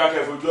bí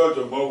akẹ́fojú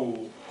ọ̀jọ̀gbọ́n wò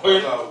ó.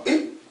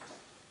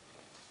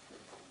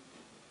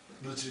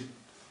 Lọ́tí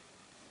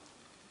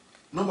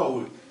nọ́mbà wo?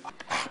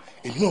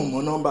 Èmi náà mọ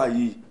nọ́mbà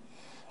yìí.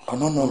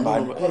 Ọ̀nà nọ́mbà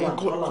ni.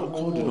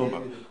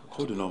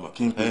 Call the number.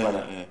 Kí n pè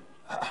padà.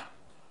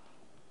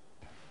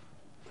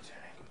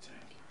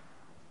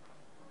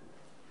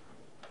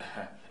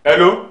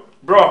 Hello,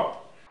 bro.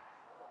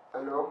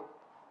 Hello.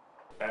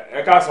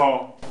 Ẹ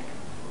káàsán.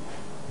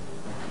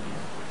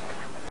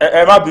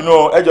 Ẹ má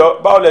bínú ẹ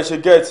jọ̀ọ́ báwo lẹ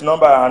ṣe get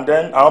number and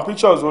then àwọn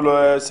pictures wo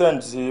lọ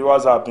send sí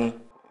WhatsApp ni.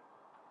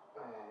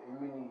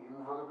 Èmi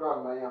photographer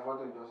máa yan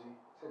fọ́tò ìjọsí.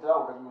 Ṣé tí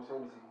àwọn kan tí mo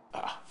send sí?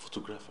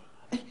 Photographer.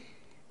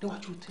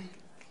 Níwájú tẹ.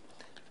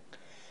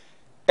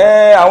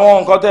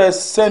 Àwọn nǹkan tẹ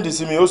send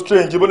sí mi ó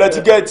strange bó lẹ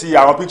ti get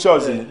àwọn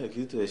pictures yìí.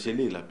 Kì í tẹ ṣe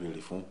lè la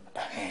béèrè fún.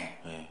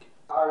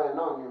 Ààrẹ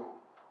náà ni o.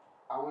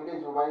 Àwọn ilé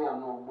tí mo bá yàn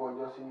náà gbọ́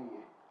ọjọ́ sí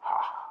nìyẹn.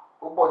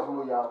 Ó pọ̀ tí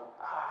mo yà o.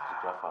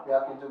 Bí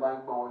akin tó bá ń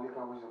gbọ́n wọlé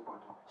kan bó ṣe pọ̀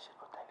tó.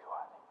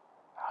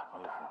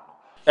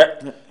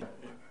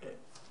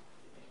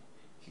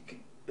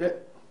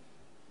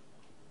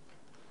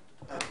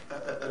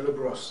 Hello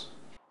bros.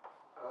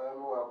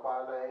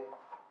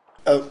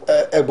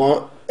 Ẹ̀gbọ́n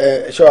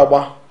ṣé wàá gbá?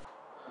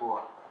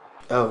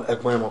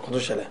 Ẹ̀gbọ́n ẹ̀mọ̀ kan tó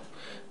ṣẹlẹ̀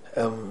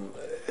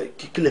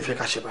kí lè fẹ́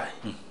ká ṣe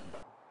báyìí.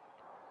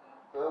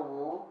 Ẹ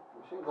wo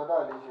ṣé nǹkan tá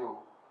a lè ṣe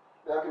o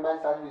bí a kì í máa ń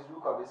sáré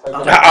Facebook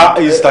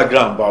àbí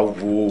Instagram báwo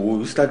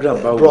Instagram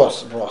báwo.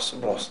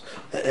 Bros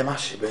ẹ má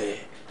ṣe bẹ́ẹ̀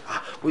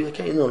ó yẹ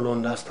kẹ́yìn náà lọ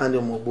understand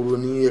ọmọ gbòòrò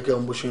ní yẹ kẹ́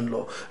ọmọ bó ṣe ń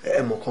lọ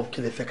ẹ mọ̀ kan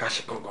kí lè fẹ́ ká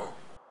ṣe gangan.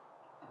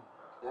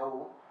 Ẹ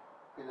wo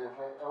kí lè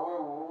fẹ́ ẹ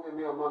wo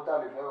èmi ọmọ tá a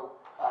lè fẹ́ o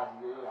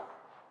àdìyẹ yà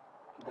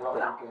ìjọba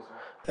kan kẹsàn.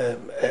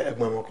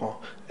 Ẹ̀gbọ́n ẹ̀mọ̀ kan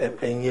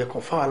ẹ̀yin ẹ̀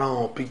kan fáwọn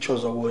aláwọn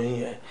pictures ọwọ́ yín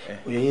yẹn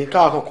òye yín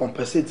káwọn kan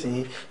compensate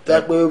yín tó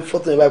yẹ pé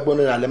fọ́tò yẹn bá gbọ́n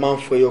náírà lẹ́ máa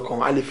ń fọ ẹyọ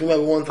kan a lè fi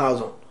mẹ́rin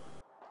 1,000.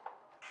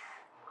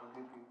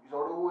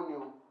 Ìṣòro owó ni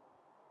o.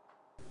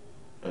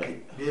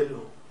 Bí èlò.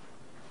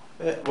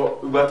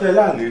 Ìgbà tẹ́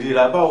láàlè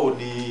ríra báwo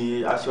ni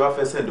a ṣe wá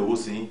fẹ́ send owó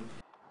sí yín.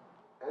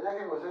 Ẹ jẹ́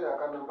kí n kò ṣe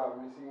ìyàká nọ́mbà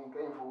mi sí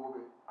kẹ́yìn fowó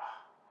bẹ̀.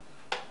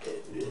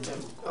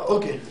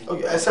 Ok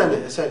ẹ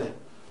sẹ́lẹ̀.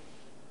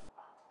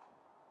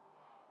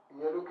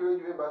 Ìyẹn ló kéré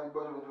jù bá ti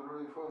gbọ́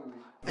lórí fóònù mi.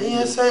 Ẹ̀yin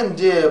ẹ send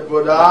there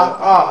broda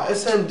ẹ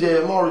send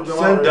there mọ́ ọ̀rọ̀ jọ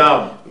máa send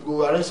down. We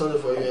go arrange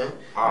something for you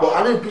but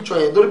I need picture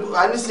yẹn torí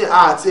I need say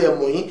àti ẹ̀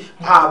mọ̀ yín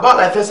báwo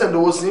la fẹ́ send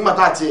owó sí yín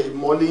màtá àti ẹ̀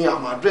mọ̀ lé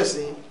àmọ́ address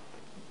yín.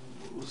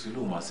 Ó sì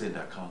lóun máa send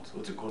account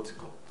ó ti kọ́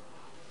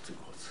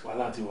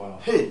wàhálà ti wà.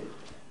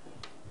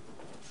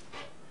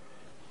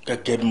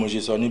 Gẹ́gẹ́ bí mo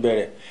ṣe sọ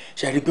níbẹ̀rẹ̀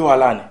ṣe rí pé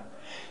wàhálà ni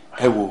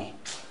ẹ wò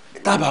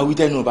tábà wí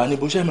tẹnu ọba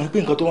níbo ṣe mọ̀ pé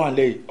nǹkan tó wà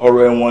nílẹ̀ yìí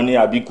ọ̀rọ̀ ẹ̀wọ̀n ni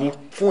àbíkú.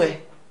 Fún ẹ.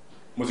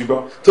 Mo ti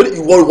gbọ́. Torí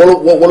ìwọ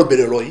ló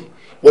bẹ̀rẹ̀ lọ yìí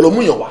wọ́n ló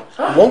mú yàn wá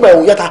wọ́n gba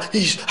ẹ̀wọ̀n yàtà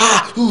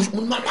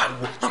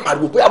má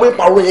pariwo pé àwọn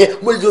ìpariwo yẹn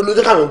mo lè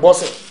lójú káwọn gbọ́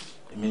sìn.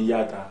 Èmi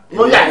yàtà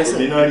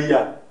èmi náà rí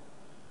yà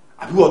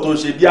àbí wọ́n tó ń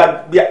ṣe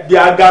bí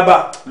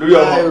agábà lórí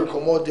ọmọ. Ẹ kò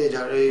mọ́ dé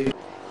jàre.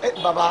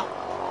 Bàbá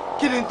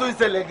kí ni tó ń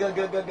ṣẹlẹ̀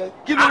gangan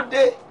kí ló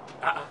dé.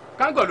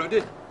 kángọ̀ ló dé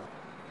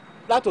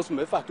láti oṣù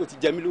mẹ́fà tó ti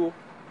jẹ mí lówó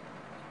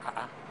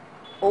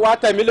ó wá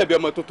tẹ̀ mí lẹ́bi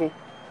ọmọ tuntun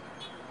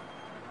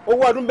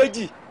owó ọdún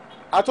méjì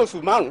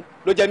àtòṣù 5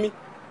 ló jẹ mí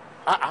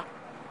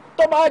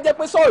tó bá jẹ́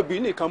pé sọ́ọ̀bì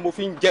nìkan mo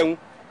fi ń jẹun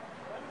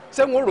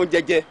ṣé wọ́n rò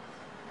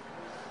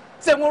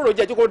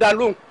jẹjẹ kó dá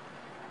lóhùn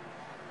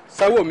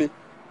sanwó mi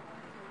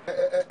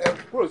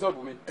kúrò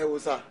sọ́ọ̀bù mi. Ẹ wo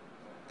sá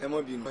ẹ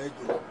má bínú ẹ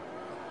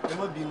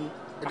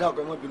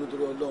dákun ẹ má bínú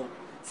torí Ọlọ́run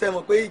ṣe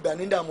mọ̀ pé ìgbà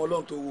ní dààmú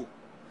Ọlọ́run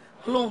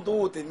tó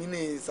wò tèmi ní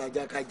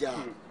ìsàjàkájà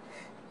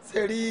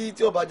ṣe rí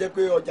tí ó bá jẹ́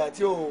pé ọjà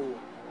tí ò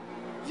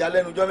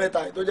yalẹ́nujọ́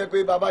mẹ́ta tó jẹ́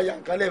pé bàbá ya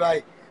nǹkan lẹ̀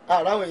báyìí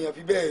àràwọn èèyàn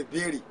fi bẹ́ẹ̀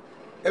béèrè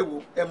ẹ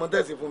wo ẹ mọ̀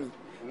tẹ̀sí fún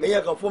mi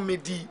èèyàn kan fún mi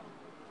di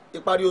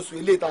ìparí oṣù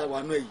ilé ìta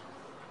wà nù ẹ̀ yìí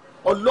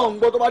Ọlọ́run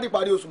gbọ́ tó bá di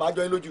ìparí oṣù máa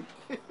jọ yín lójú.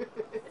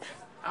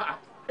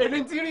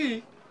 èmi ti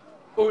rí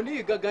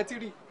òní gangan ti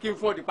rí kí n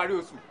fún ọ di ìparí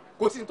oṣù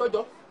kò sí ní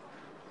tọ́jọ́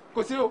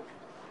kò sí o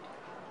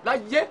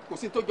láyé kò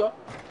sí ní tọ́jọ́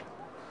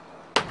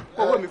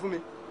owó mi fún mi.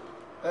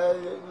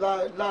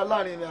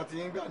 Láàrin mi àti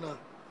yín gbà náà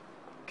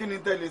kí ni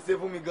tẹ́ lè ṣe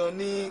fún mi gan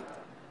ní.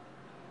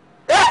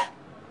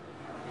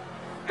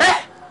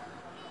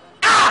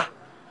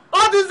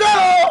 Ó ti ṣe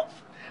o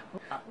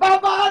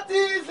bàbá ti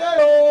ṣe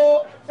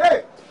o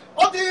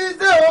ó ti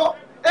ṣe o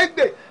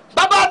ẹgbẹ́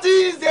bàbá ti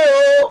ṣe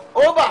o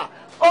ó bà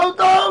ohun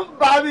tó ń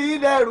bà mí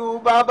lẹ́rù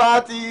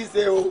bàbá ti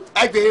ṣe o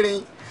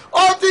ẹgbẹ̀rin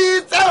ó ti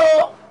ṣe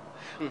o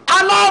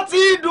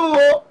alátìdùn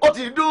o ó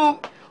ti dùn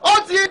ó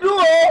ti dùn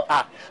o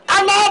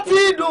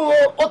alátìdùn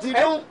o ó ti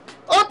dùn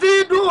ó ti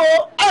dùn o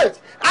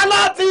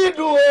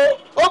alátìdùn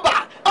o ó bà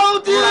ó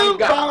ti ń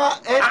bà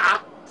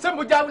ṣé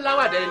mo já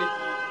láwàdà ẹni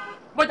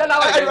mo já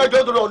láwàdà ẹni. ẹ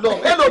jọ tó lọ lọ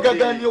ẹ lọ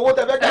gẹ́gẹ́ ni owó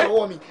tẹ fẹ́ gbà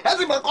lọ́wọ́ mi ẹ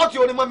sì mọ kọ́ọ̀tì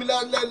orin mọ́ mi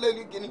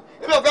lẹ́lẹ́lẹ́ kìíní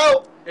èmi ò fẹ́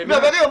o èmi ò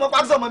fẹ́ kéèyàn mọ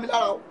pàṣẹ mọ́ mi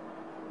lára o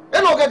ẹ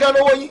lọ gẹ́gẹ́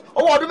lọ́wọ́ yín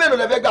owó ọdún mélòó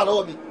lẹ fẹ́ gbà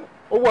lọ́wọ́ mi.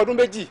 owó ọdún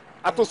méjì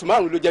àtòṣù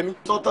 5 ló jẹ mí.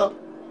 sọtán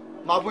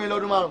máa fún yín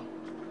lọ́dún 5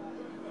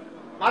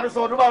 máa tún sọ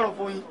ọdún 5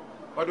 fún yín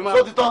ọdún 5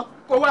 tó ti tán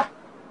kó wá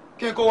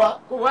kí n kó wá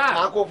kó wá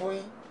máa kó fún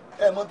yín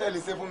ẹ mọ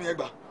tẹ́lẹ̀ ṣe fún mi ẹ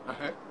gbà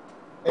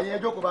ẹ̀yin ẹ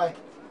jókòó báyìí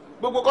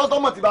gbogbo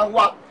kọ́sítọ́mọ̀ tí bá ń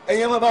wá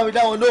ẹ̀yin ẹ máa bá mi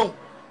dá wọn lóhùn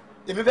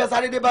èmi fẹ́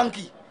sáré dé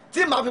báǹkì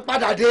tí màá fi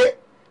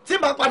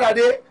padà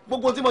dé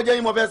gbogbo tí mo jẹ́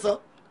yín mo fẹ́ san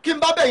kí n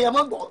bá bẹ̀ yẹn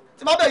mọ́ gbọ́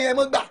tí n bá bẹ̀ yẹn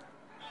mọ́ gbà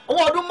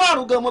owó ọdún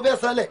 5 gan mo fẹ́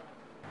san lẹ̀.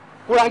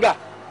 Kuranga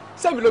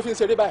sẹ́mi ló fi ń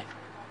ṣeré báyìí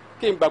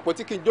kí n gbàgbọ́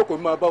tí kí n jókòó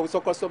máa bá o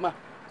sọ́kọ́sọ́mà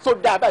tó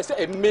dáa báyìí sẹ́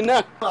ẹ̀mí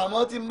náà.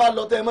 àmọ́ tí n bá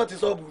lọ tẹ́ ẹ mọ́ ti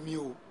sọ́ọ̀bù mi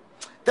o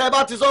tẹ́ ẹ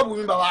bá ti sọ́ọ̀bù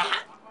mi bàbá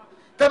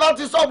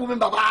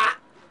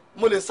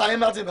mo lè sa yín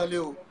láti nàlẹ́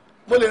o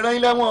mo lè rán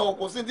yín lẹ́wọ̀n o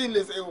kò sí tí n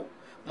lè ṣe o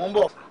mò ń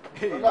bọ̀.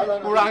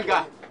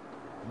 Kuranga.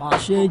 má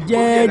ṣe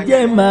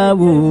jẹ́jẹ́ máa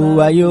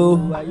hùwà yo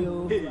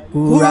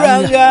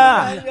Kuranga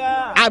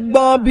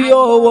agbọ́n bí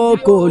owó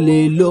kò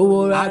lè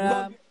lówó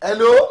rárá.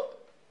 hello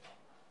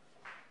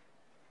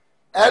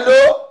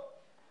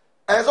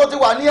ẹ̀sọ́ ti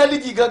wà ní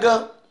ẹ́líjì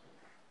gangan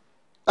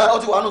ó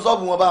ti wà nù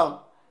sọ́ọ̀bù wọn báwọn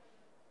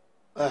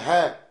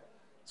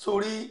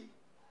sórí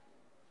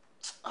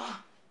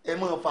ẹ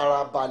mọ̀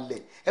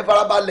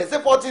farabalẹ̀ ṣé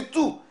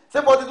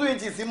 42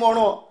 inches sí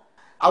mọ́rán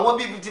àwọn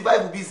bíi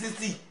 55 bíi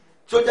 60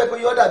 tí ó jẹ́ pé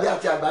yọ́ dàbí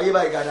àti àgbáyé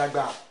báyìí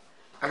gàdàgbà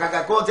àkàkà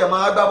kí wọ́n ti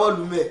máa gbá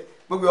bọ́ọ̀lù mẹ́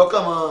gbogbo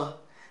ọkàn mọ́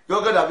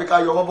yọ́kàn dàbí ká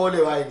yọ wọ́n bọ́ọ̀lù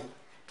wáyé ni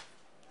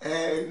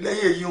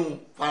lẹ́yìn èyí hùn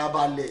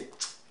farabalẹ̀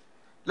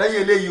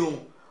lẹ́yìn eléyìí hùn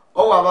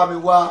ọ wà bá mi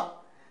wá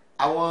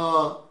àwọn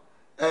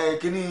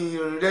kíní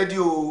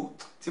rédíò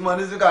tí mo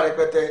ní síkà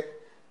rẹpẹtẹ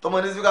tọmọ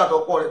ní síkà tó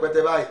pọ̀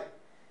rẹpẹtẹ báyìí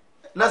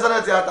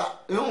national theatre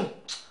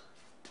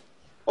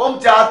home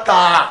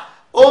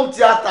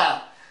theatre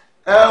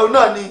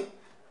náà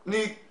ní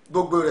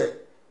gbogbo rẹ̀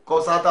kọ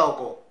sáta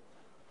ọkọ̀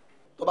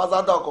tó bá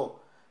sáta ọkọ̀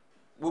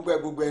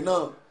gbogbo ẹ̀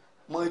náà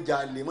mọ̀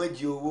jalè mọ̀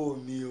jí owó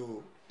mi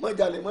o mọ̀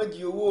jalè mọ̀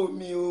jí owó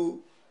mi o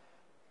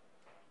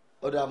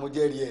ọ̀dọ̀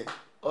àmújẹ́rì ẹ̀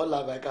ọ̀là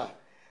bàkà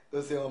ó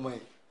ṣe ọmọ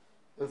ẹ̀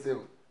ó ṣe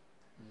o.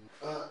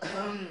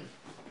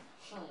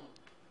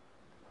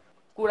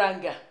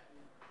 Kuranga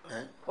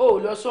ó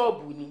lọ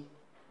ṣọ́ọ̀bù ni.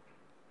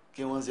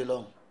 kí wọ́n ṣe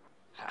lọ́hùn.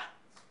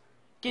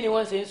 kí ni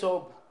wọ́n ṣe ń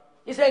ṣọ́ọ̀bù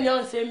iṣẹ́ ni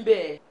wọ́n ṣe ń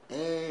bẹ̀.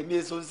 mi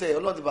èso ń sẹ́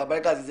ọlọ́run ti bàbá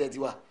ẹ̀ka ṣiṣẹ́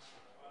tiwa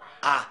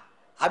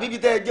àbíbi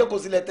tẹ́ ẹ jẹ́ kó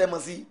sílẹ̀ tẹ́ mọ̀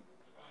sí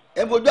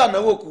ẹ fojú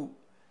ànáwó kù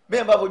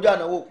bẹ́ẹ̀ bá fojú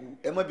ànáwó kù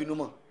ẹ mọ́ bínú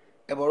mọ̀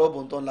ẹ bọ̀rọ̀ bò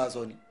ń tán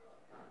lásán ni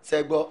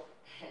ṣẹ́gbọ́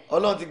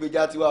ọlọ́run ti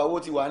gbèjà tiwa owó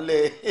ti wà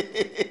ńlẹ̀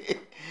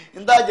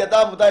ntàjẹ́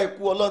táàmù táì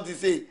kú ọlọ́run ti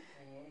ṣe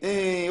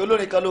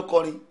olórin kan ló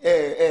kọrin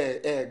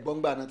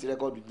gbọ́ngbà náà ti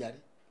rẹ́kọ̀dù jáde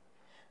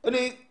ó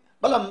ní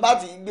bọ́lá mi bá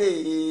ti gbé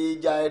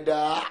ìjà ẹ̀dá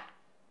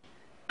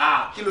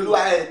kí ló ló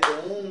wá ẹ̀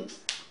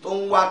tó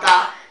ń wá ká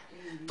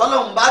tọ́lọ́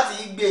mi bá ti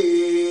gbé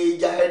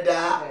ìjà ẹ̀dá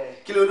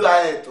kí ló ló wá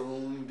ẹ̀ tó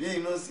ń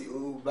bínú sí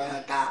ọba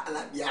ká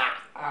alábíà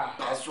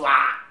pàṣọ.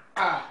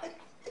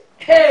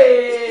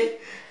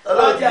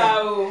 ọlọ́jà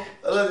o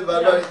ọlọ́run ti bá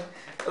dọ́rin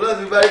ọlọ́run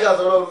ti bá rí ká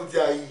sọ̀rọ̀ ọ̀run ti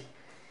àyè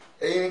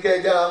ẹ̀yin ní kẹ́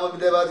ẹ jára wọn bí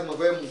tẹ́ bá ti mọ̀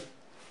fẹ́ mu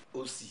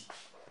òsì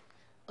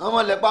àwọn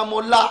ọlẹ́pà mo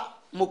lá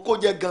mo kó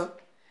jẹ gan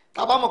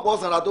tábà mọ̀ pọ̀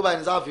sanra tó bá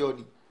ẹni sáfẹ́ ọ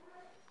ni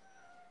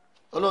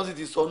ọlọ́run sì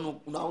ti sọ nù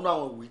àwọn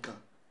òwe kan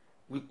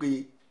wípé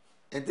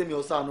ẹni tẹ́mi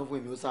ó ṣàánú fún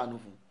èmi ó ṣàánú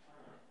fún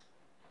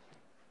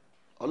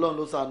ọlọ́run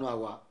ló ṣàánú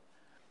àwa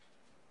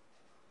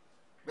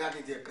bí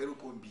akéde ẹ̀kẹ́rù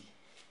kò bì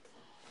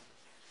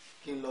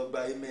kí n lọ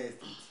gba ms.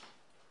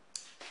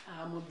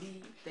 àmọ́ bí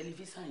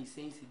tẹlifíṣàn yìí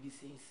ṣe ń ṣe bí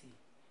ṣe ń ṣe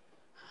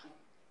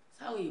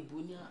sáwọn èèbó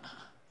ní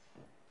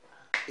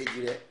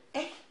èjìrẹ́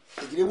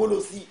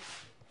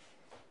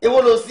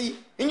èwo ló sí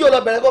níjẹ́ lọ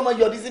bẹ̀rẹ̀ kọ́ mọ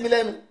yọ̀dí sí mi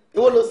lẹ́nu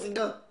èwo ló sí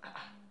gan.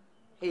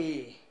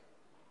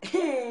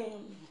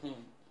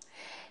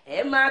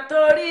 ẹ má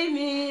torí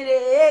mi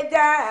rèé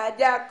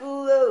jáàjáku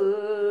o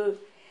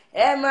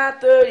ẹ má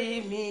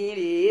torí mi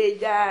rèé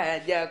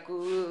jáàjáku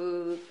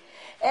o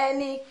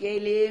ẹni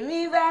kèlè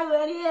mi bá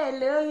wọlé ẹ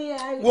lórí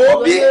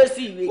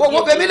àgbẹ̀ wo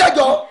fèmí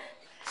lẹ́jọ́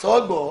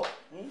sọ́gbọ́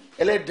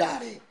ẹlẹ́dàá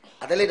rẹ̀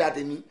àtẹlẹ́dàá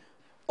tèmi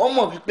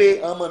ọmọ wípé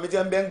ọmọ mi ti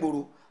ń bẹ́ ń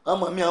gbòòrò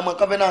ọmọ mi ọmọ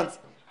covenant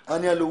wọn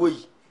ní ẹlòwó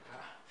yìí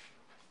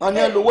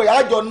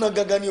àjọ náà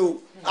gangan ni o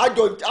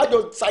àjọ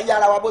sáyé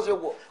ara wa bó ṣe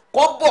wọ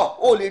kọ́ bọ̀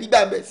ó lè rí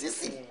bẹ́ẹ̀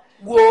sísì.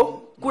 wo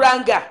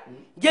Kuranga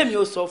jẹ́mi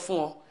ó sọ fún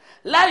ọ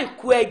láì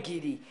kú ẹ̀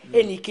gírì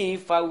ẹnì kí n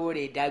fawọ́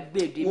rẹ̀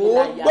dàgbèdè mi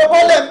láyà.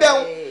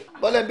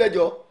 bọ́lẹ̀ ń bẹ́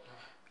jọ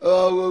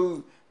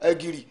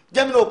ẹ̀gìrì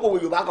jẹ́mi náà kó owó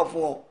Yorùbá kan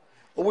fún ọ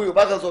owó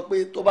Yorùbá kan sọ pé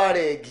tó bá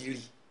rẹ̀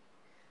ẹ̀gìrì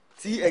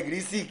tí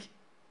ẹ̀gìrì sick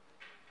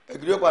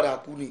ẹ̀gìrì ó padà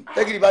kú ni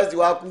ẹ̀gìrì bá ti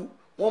wá kú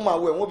wọ́n máa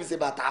wẹ̀ wọ́n fi ṣe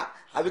bàtà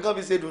àbí kán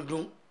fi ṣe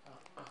dùndún.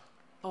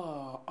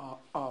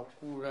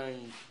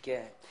 Kuranga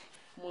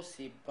mo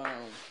ṣe bá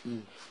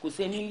wọn kò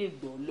sẹ́ni lè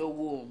gbọ́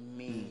lọ́wọ́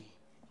mi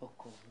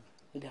ọkọ mi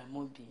ìdààmú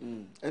bí.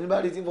 ẹni bá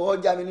rí tí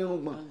fọwọ́ já mi nínú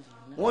gbọ̀n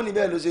wọ́n ní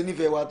bẹ́ẹ̀ ló ṣe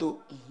nífẹ̀ẹ́ wa tó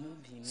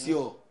sí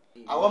ọ.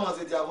 àwọn ọmọ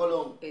ṣe ti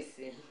afọlọ́hún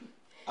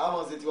àwọn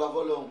ọmọ ṣe ti wà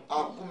fọlọ́hún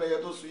àkúmẹyẹ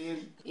tó sun yín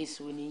rí.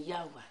 èso ni yá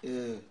wa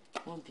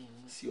wọ́n bì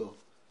mí. sí ọ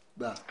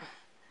gbà.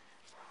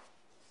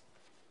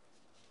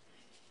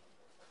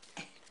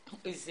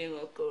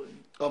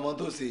 ọmọ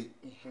tó ṣe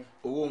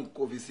owó n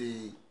kò fi ṣe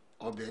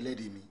ọbẹ̀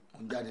ẹlẹ́dẹ̀ mi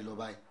ń jáde lọ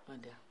báyìí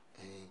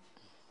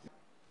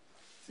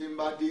tí n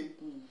bá dé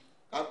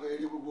kápẹ́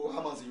eré gbogbo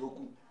àmọ̀sí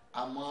yòókù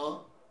àmọ́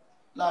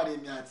láàrin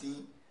mi àti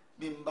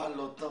bí n bá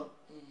lọ tán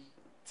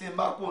tí n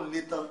bá kó n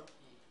lé tán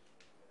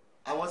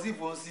àwọn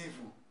sífù ń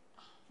sífù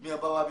mi ò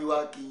bá wá bí wá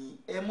kì í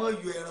ẹ mọ̀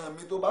yọ ẹran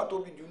mi tó bá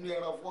tóbi jù ní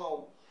ẹran fún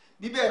ọ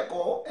bí bẹ́ẹ̀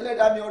kọ́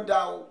ẹlẹ́dàá mi ò dá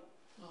o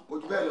kò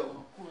jù bẹ́ẹ̀ lọ.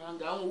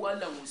 Kuranga àwọn wà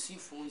láwọn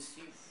sífù ń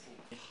sífù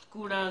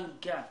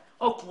Kuranga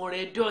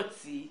ọkùnrin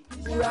dọ̀tí.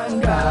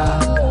 Kuranga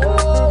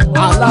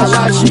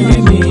aláṣírí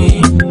mi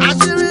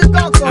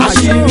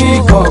àṣírí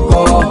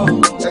kọ̀kọ̀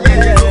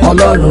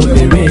ọlọ́run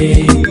bèrè.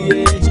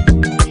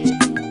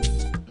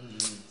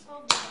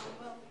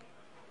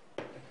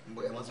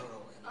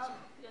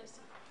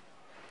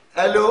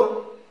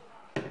 hello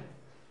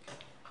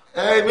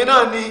èmi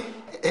náà ni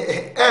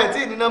tí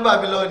ní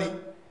nọ́mbà mi lọ ni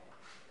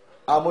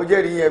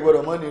àmójẹ́rìí yẹn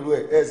gbọ́dọ̀ mọ́ nílùú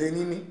ẹ̀ ṣe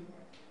níní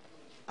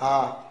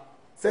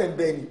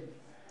sẹ́ńbẹ́ ni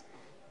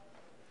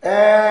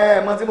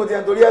mọ tí mo ti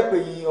ẹ̀ torí ẹ̀ pè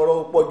yín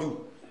ọ̀rọ̀ pọ̀ jù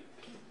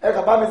ẹ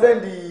kà bá mi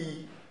sẹ́ndì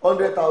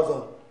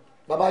 100,000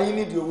 bàbá yín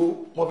nídìí owó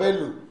mo fẹ́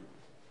lò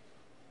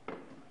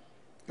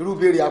irú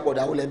béèrè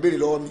àpọ̀dà olè ń béèrè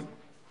lọ́wọ́ mi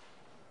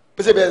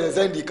pèsè bẹ́ẹ̀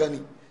sẹ́ndì kan ni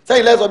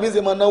sẹ́yìn lẹ́sọ̀ bí ń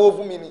ṣe máa náwó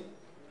fún mi ni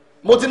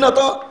mo ti ná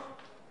tán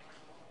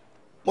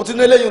mo ti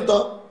ná eléyìí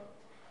tán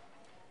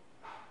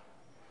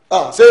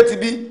ṣé ti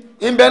bí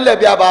ń bẹ́ ńlẹ̀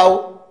bí a bá o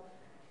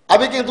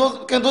àbí kí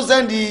n tún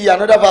sẹ́ndì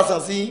another version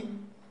sí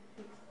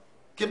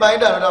kí n bá yín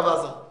dá another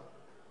version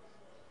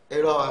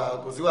ẹ̀rọ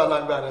kò sí wàhálà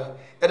ń gbà náà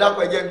ẹ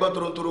dákun ẹ jẹ́ ń gbọ́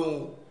torontoro ń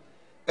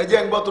ẹ jẹ́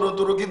ń gbọ́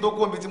torontoro kí n tó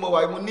kó omi tí mo wà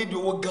yìí mo nídìí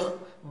owó gan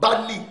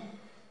báàlì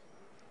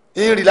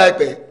ń rí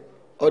láìpẹ́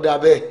ọ̀dà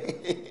bẹ́ẹ̀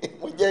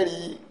mo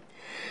jẹ́rìí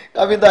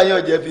káfíńtà yín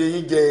ọ̀jẹ̀ fi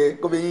eyín jẹ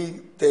kó fi eyín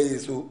tẹ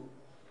èso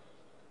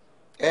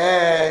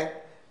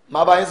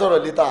màá bá yín sọ̀rọ̀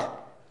later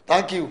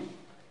thank you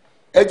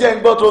ẹ jẹ́ ń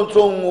gbọ́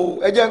torontoro ń o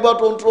ẹ jẹ́ ń gbọ́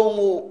torontoro ń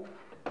o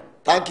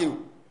thank you.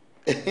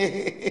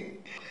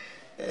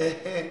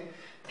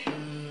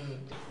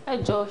 ẹ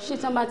jọ ṣé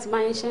tí wọn bá ti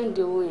máa ń ṣe ń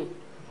de owó yẹn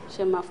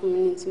ṣe máa fún mi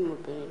ní tí mo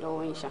béèrè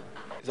lọ́wọ́ yín ṣá.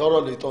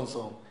 sọ̀rọ̀ lè tán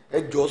sọ̀hún ẹ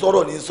jọ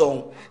sọ̀rọ̀ ní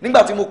sọ̀hún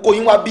nígbà tí mo kó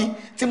yín wá bí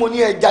tí mo ní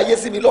ẹja ayé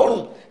sí mi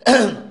lọ́rùn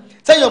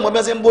sẹ́yìn ọmọ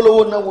bẹ́ẹ̀ ṣe ń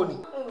bólówó náwó ni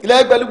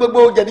ilẹ̀ pẹ̀lú gbogbo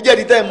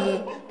jẹ̀díjẹ̀dí tẹ́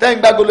ń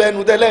gbàgbọ́lọ́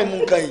ẹnu tẹ́ lẹ́ẹ̀mú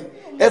nǹkan yìí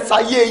ẹ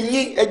ṣàyé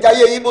yín ẹja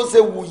ayé yín bó ṣe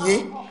wù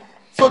yín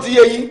tó ti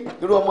yé yín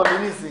irú ọmọ mi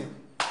nísìn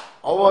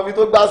ọmọ mi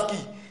tó gbá ski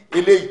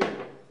eléyìí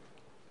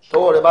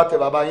tọwọ́ rẹ bá tẹ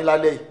bàbá yín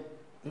lálẹ́ yìí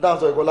níta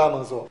sọ ìkọ́ láàmú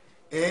sọ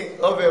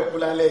ọbẹ̀ kú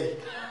lálẹ́ yìí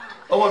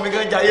ọmọ mi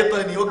kan jayé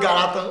tán ni ó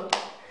gara tán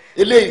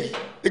eléyìí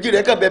ojú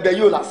rẹ kàn bẹbẹ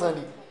yóò lásán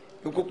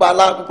ni pupa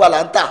là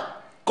ń tà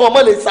kọ́ ọmọ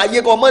lè ṣayé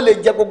kọ́ ọmọ lè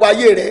jẹ gbogbo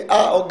ayé rẹ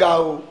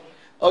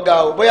ọ̀gá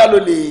o bóyá ló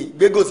lè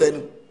gbégò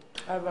sẹ́nu.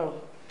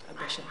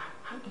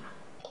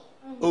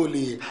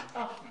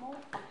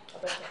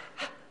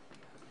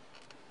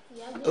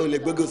 o lè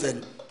gbégò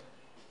sẹ́nu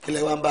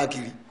kílẹ̀ wá ń bá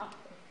kiri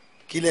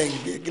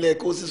kílẹ̀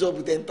kó sí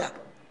ṣọ́ọ̀bù tẹ́ńtà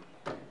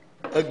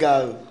ọ̀gá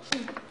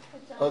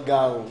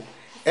o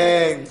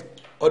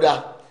ọ̀dà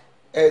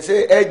ṣé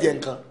ẹ jẹ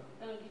nǹkan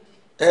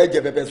ẹ jẹ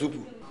pẹpẹ súpù.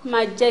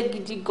 máa jẹ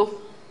gidi gan.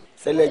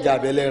 sẹ́lẹ̀ ẹja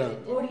abẹ́lẹ́ ràn.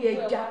 orí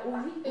ẹja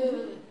orí.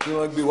 kí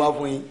wọ́n gbé wá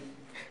fún yín.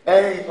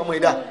 ọmọ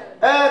ìdá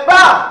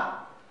bá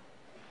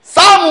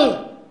sáàmù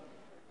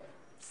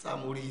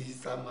orí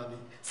sáàmù àmì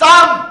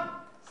sáàmù.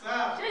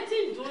 ṣé tí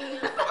ì dùn ni.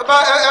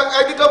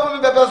 ẹbí tó fún mi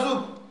pẹpẹ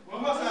súpù.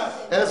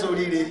 ẹ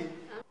sórí rẹ.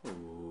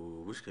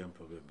 which kind of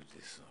problem is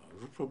this?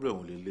 Problem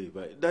ò lè lé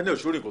báyìí Daniel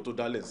sórí nǹkan tó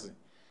dálẹ̀ sí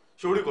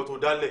sórí nǹkan tó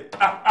dálẹ̀.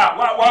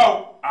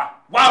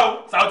 wá o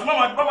Sàùtì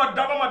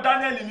mọ́mọ́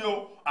Daniel ni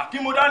o kí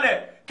mo dálẹ̀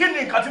kí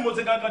ni nǹkan tí mo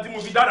ṣe gangan tí mo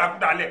fi dára kú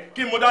dálẹ̀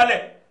kí mo dálẹ̀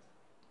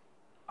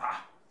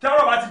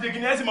tẹ́wọ́rọ̀ bá ti dé kí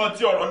ni ẹ sì mọ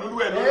ti ọ̀rọ̀ lólu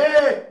ẹ̀ lórí.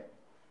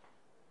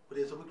 o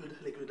lè sọ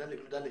pé kí ló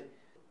dálẹ̀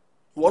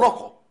ìwọ náà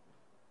kọ́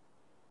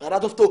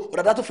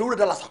ọ̀dàdà tó fi ewúrẹ́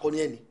dá làṣàkọ́ ni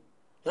ẹ ni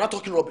you're not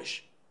talking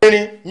rubbish.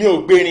 gbérin mi ò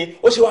gbérin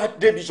ó ṣe wá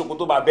débi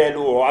ṣòkòtò bàbá ẹ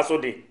ló wọ̀ wá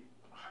sóde.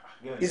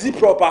 Is it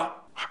proper?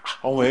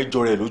 àwọn ẹ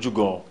jọrọ ẹ lójú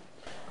gan.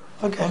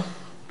 Okay.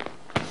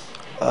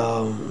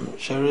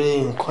 Ṣe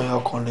rí nǹkan yẹn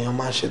ọkàn lèèyàn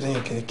máa ń ṣe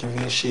téèyàn kì í fi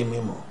ń ṣe mí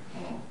mọ́.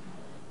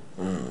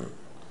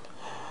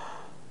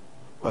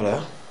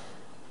 Well,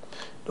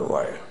 don't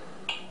worry.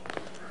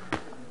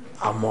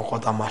 Àmọ́ ọkọ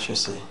tá a máa ṣe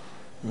sí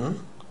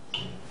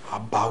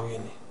àbáwí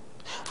ni.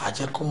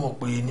 Àjẹ́ kó mọ̀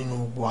pé nínú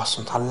gbogbo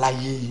àsùntà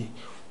láyé yìí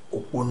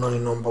òpónà ni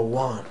number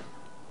 1.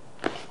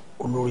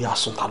 Olórí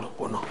àsùntà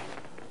lòpónà.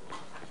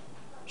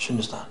 Ṣé you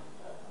understand?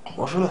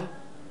 Wọ́n ṣúlẹ̀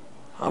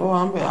àbọ̀ wà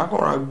ń bẹ̀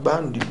akọ̀rọ̀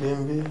àgbáǹdì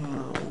bẹ́ẹ̀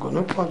kò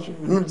ní pọ̀ jù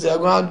inú ti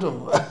agbọ́n á dùn.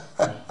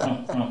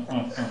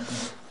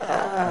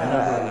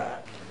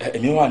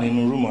 èmi wà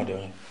nínú rúùmù ọ̀dọ̀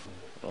yẹn.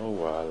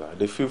 wàhálà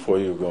they feel for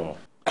you gan.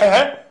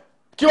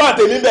 kí wàá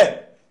tèmi bẹ̀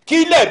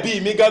kí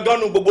lẹ́ẹ̀bí mi gangan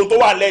nu gbogbo tó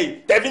wà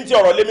lẹ́yìn tẹ́fí ti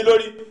ọ̀rọ̀ lé mi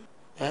lórí.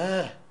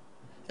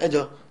 ẹ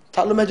jọ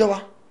ta ló mẹ́jọ wá.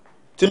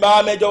 tí n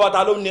bá mẹ́jọ wá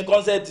ta ló ní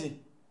kọ́nsẹ́ẹ̀tì.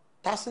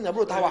 ta sí ní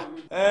àbúrò táwa.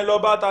 lọ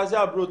bá ta sí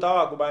àbúrò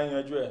táwa kó bá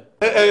yanjú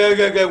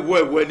ẹ.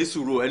 wo ẹni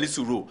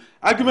sùúrù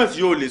argument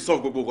yóò lè sọ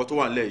gbogbo nǹkan tó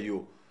wà nílẹ̀ yìí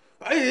o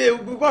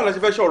báwo la ṣe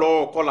fẹ́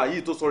sọ̀rọ̀ kọlà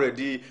yìí tó sọ̀rọ̀ ẹ̀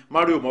di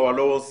Mario mọ́ wa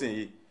lọ́wọ́ sí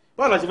yìí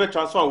báwo la ṣe fẹ́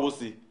transfer owó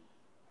sí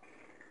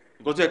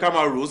nǹkan tó yẹ ká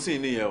máa rò ó sí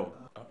nìyẹn o.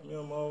 mi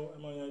ò mọ ẹ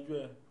máa yanjú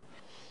ẹ.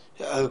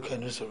 okay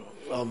ní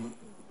sọ̀rọ̀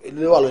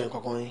ilé wà lóyún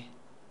kankan yín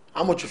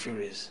how much you fit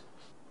raise.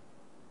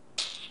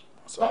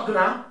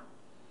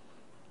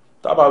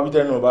 tábà wí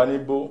tẹnu ọba ní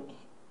bó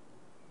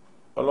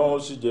Ọlọ́run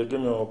sì jẹ́ kí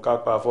mi ò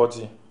kápá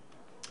 40.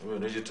 mi ò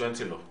ní ju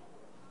 20 lọ.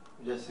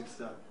 jẹ́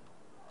 60.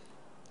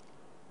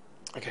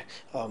 okay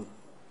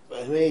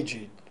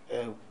méjì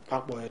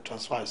papọ̀ ẹ̀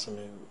transfer sí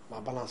mi ma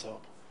balance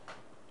up.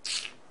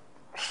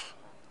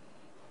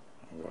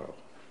 Wow.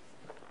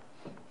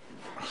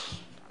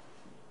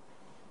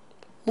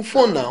 mo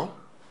phone now.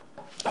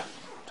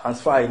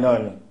 transfer yìí náà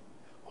ni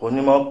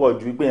onímọ̀ pọ̀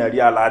ju pé yẹn rí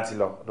aláàtì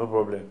lọ no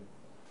problem.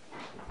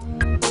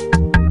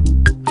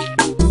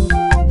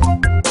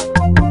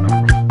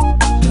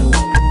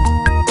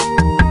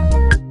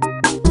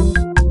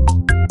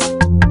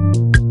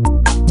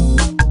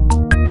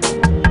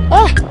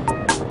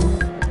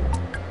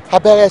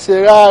 abẹ́rẹ́ ṣe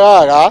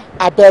rárá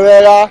abẹ́rẹ́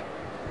rá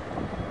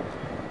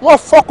wọ́n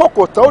fọ́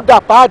kòkò tó dà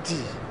páàdì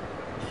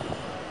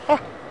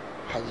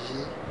ayé.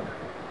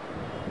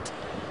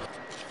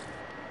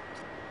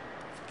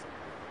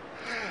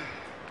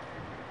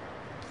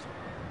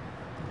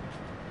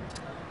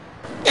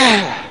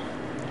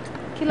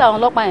 kí làwọn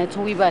ọlọ́pàá yẹn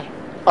tún wí báyìí.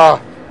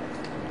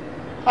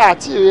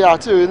 àti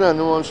ìrè náà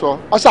ni wọ́n ń sọ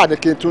wọ́n ṣàní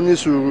kí n tún ní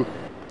sùúrù.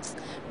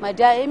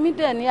 màdìá èmi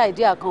dẹ̀ ní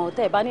àìdíà kan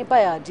ọ̀tẹ̀ ìbá ní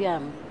báyà àdíà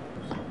mi.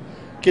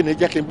 kí ni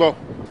jẹ́ kí n gbọ́.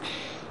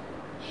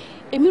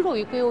 èmi rò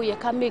wípé ó yẹ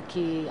ká make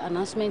a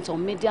announcement on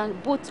media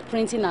both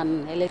printing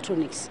and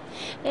electronics.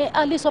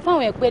 A lè sọ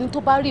fáwọn ẹ̀ pé ẹni tó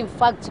bá rí in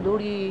fact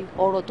lórí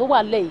ọ̀rọ̀ tó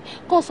wà lẹ́yìn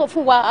kàn sọ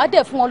fún wa á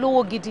dẹ̀ fún wọn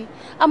lówó gidi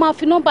a máa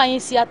fi nọ́mbà yín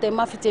sí àtẹ̀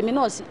máa fi tèmi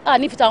náà sí à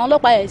ní fi tàwọn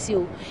ọlọ́pàá yẹn sí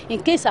o in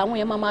case àwọn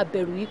yẹn máa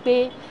bẹ̀rù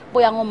wípé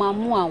bóyá wọ́n máa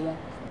mú àwọn.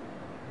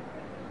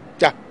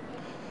 Yeah,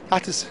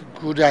 that is a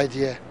good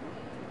idea.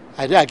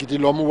 Idea gidi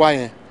lọ mú wá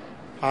yẹn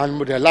and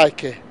mo dẹ̀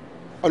like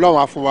ọlọ́run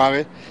á fún wa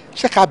rẹ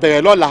ṣé ká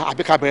bẹ̀rẹ̀ lọ́la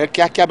àbí ká bẹ̀rẹ̀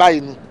kíákíá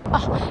báyìí ni.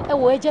 ẹ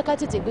wo ẹ jẹ́ ká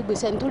tètè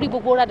gbégbèsè nítorí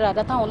gbogbo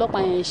rádaràda táwọn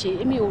ọlọ́pàá yẹn ń ṣe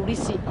èmi ò rí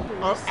sí.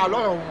 àlọ́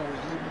ọ̀hún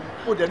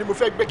mo dẹ̀ ni mo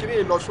fẹ́ gbé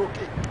kiri lọ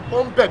sókè ó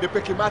ń bẹ̀ mí pé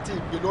kí n má ti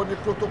gbé lọ ní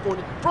protocol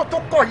ni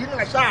protocol yìí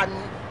náà ṣáà ni.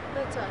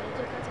 bẹ́tà ẹ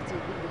jẹ́ ká tètè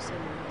gbégbèsè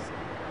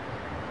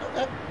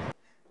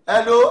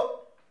lọ.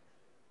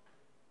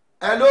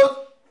 hello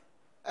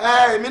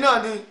èmi náà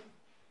ni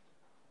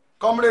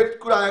comrade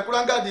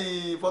Kuranga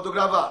the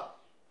photographer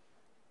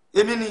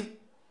èmi ni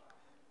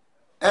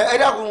ẹ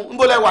dákun ń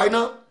bọ́lẹ̀ wà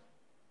iná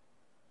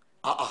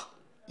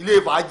ilé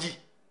fàájì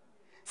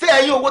ṣé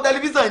ẹ̀yin owó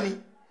tẹlifíṣàn ni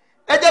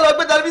ẹ jẹ́ lọ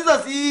gbé tẹlifíṣàn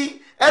sí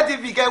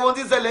LTV kẹwọn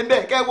tí ń ṣẹlẹ̀ ń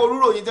bẹ̀ kẹwọn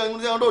orúròyìn tẹ́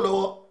ń lò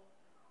lọ́wọ́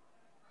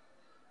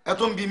ẹ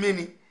tún ń bi mí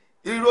ni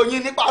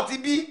ìròyìn nípa ti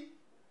bí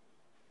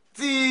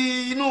ti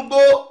inú gbó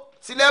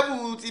sí lẹ́bù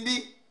ti bí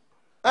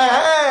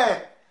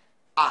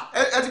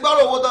ẹ ti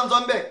gbọ́dọ̀ owó tó ń sọ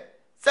ń bẹ̀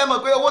ṣé mọ̀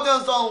pé owó tó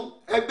ń sọ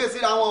ẹ gbé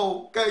síra wọn o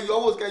kẹyọ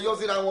owó kẹyọ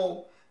síra wọn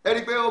o ẹ rí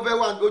i pé ó fẹ́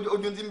wà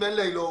ojú tí ń bẹ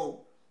ńlẹ̀ ìlọ o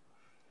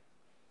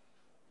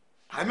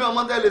àmì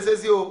ọmọ tẹ́ lè ṣe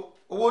sí o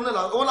owó là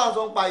ń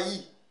sọ ń pa yìí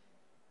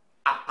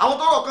àwọn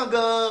tó rọ̀ kan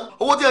gan-an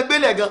owó tí ẹ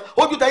gbélé gan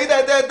ojú tẹ̀yìn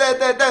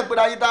tẹ́ ń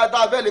pera yín tá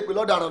a fẹ́ lè pè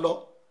lọ́daràn lọ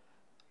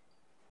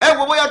ẹ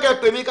wo bóyá kẹ́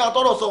pè mí ká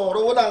tọrọ sọ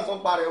ọ̀rọ̀ owó là ń sọ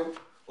ń parẹ́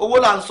o owó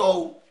là ń sọ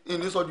o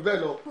ìní sọ jù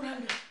bẹ́ẹ̀ lọ.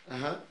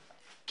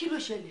 kí ló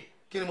ṣẹlẹ̀.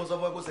 kí ni mo sọ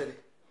fún ẹ kó ṣẹlẹ̀.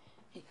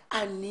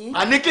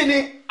 àní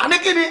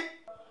kíni.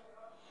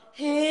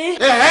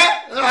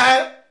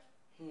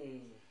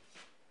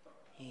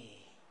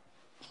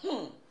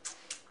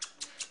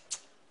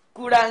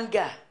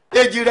 Kuranga.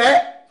 èjì rẹ.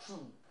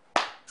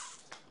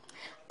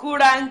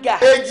 Kuranga.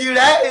 èjì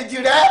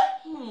rẹ.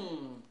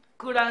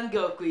 Kuranga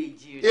ọkọ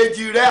èjì rẹ.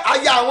 èjì rẹ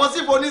aya àwọn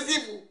sífò ní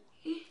sífò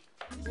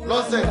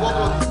lọ́sẹ̀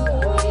gbọ́dọ̀.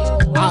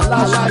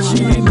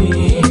 aláṣírí mi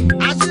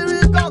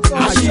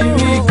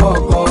àṣírí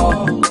kọ̀kọ̀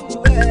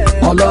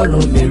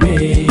ọlọ́run mèrè.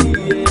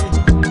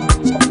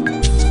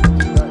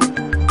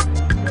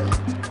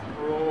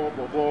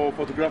 bọ̀bọ̀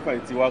photographer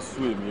ti wá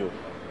sú èmi o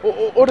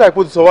ó dà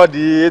ipò ti sọ wá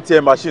di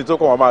ATM machine tó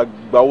kàn wá máa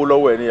gba owó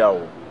lọ́wọ́ ẹ̀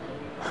níyàwó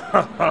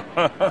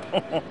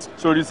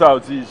sórí sáà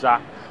tí ìṣá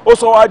ó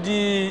sọ wá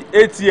di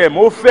ATM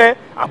ó fẹ́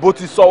àbó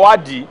ti sọ wá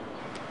di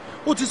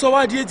ó ti sọ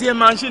wá di ATM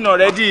machine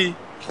already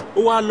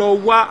ó wá lọ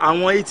wá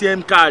àwọn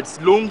ATM cards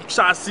ló ń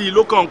ṣàṣì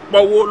ló kàn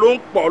pọ̀wó ló ń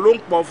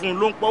pọ̀ fún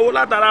ló ń pọ̀wó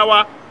látara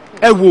wa.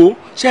 ẹ wo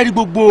ṣe rí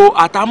gbogbo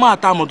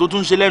àtàmọ̀ tó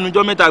tún ṣe lẹ́nu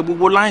ọjọ́ mẹ́ta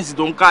gbogbo láìsì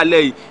tó ń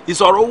kálẹ̀ yìí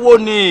ìsọ̀rọ̀ owó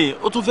ni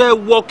ó tún fẹ́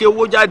wọ́ọ̀kẹ́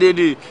owó jáde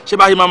ni ṣé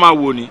báyìí máa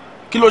wò ni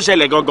kí ló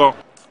ṣẹlẹ̀ gangan.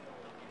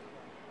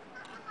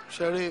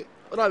 ṣeré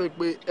ó dàbí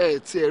pé ẹ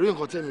ti ẹ̀ rí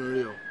nǹkan tẹ̀mí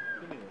rí o.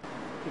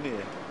 kí ni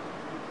ẹ.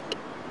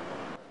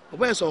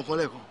 ọ̀bọ̀n yẹn sọ nǹkan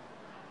lẹ́ẹ̀kan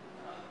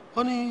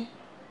wọ́n ní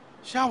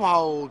ṣáwa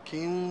ò kí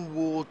ń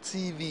wo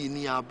TV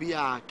ni àbí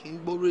à kí ń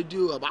gbọ́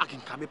rédíò àbá kí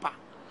ń ka pépà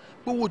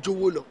gbówó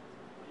jowó lọ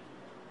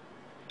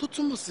tó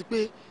túmọ̀ sí pé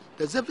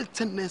there's every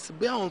tendency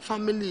bí àwọn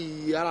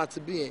family ara ti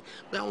bí yẹn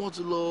bí àwọn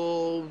ti lọ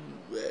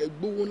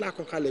gbówó ńlá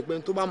kan kalẹ̀ pé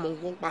tó bá mọ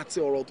nǹkan pa ti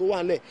ọ̀rọ̀ tó wà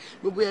nílẹ̀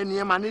gbogbo ẹni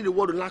yẹn máa ní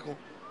ìwọ́dù ńlá kan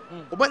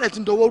ọ̀bọ̀n yẹn ti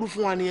ń dọwọ́ rú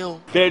fún wa nìyẹn o.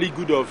 very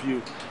good of you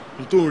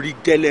n tó ń rí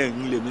gẹ́lẹ́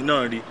ń lèmi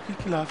náà rí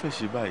kí la fẹ́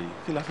ṣe báyìí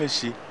kí la fẹ́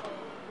ṣe.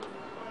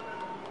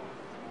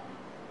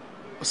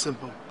 ó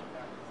simple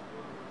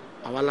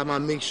àwa la máa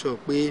make sure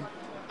pé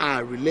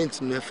a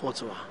relent in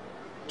effort wa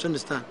do you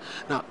understand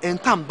now ẹn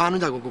tá n bá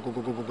níjà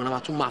gbọ̀ngbọ̀ngbọ̀ngbọ̀n náà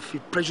tún máa fi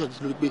pressure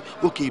ti lórí pé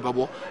ok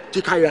ìbàbọ̀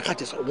jẹ́ ká yẹra ká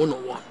tẹ̀ sọ̀rọ̀ one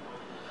on one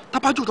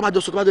tábàjọ́ tó bá jọ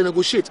sọ tó bá jọ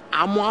negotiate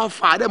àmọ́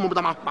àfà àdẹ́mọ́ bí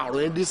tá máa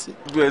pààrọ̀ yẹn dé sí.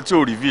 gbogbo ẹ tí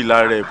ò reveal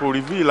ara ẹ kò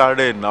reveal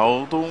ara ẹ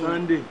náà tó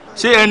ń.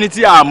 ṣé ẹni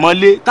tí a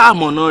mọ́lé tá a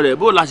mọ̀nà rẹ̀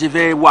bó la ṣe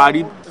fẹ́ wá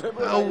rí.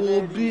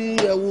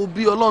 ẹ wo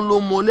bí ọlọ́run ló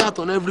mọ ilé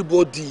àtọ̀nà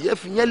everybody ẹ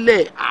fi yẹn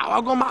lẹ̀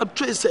àwa gan máa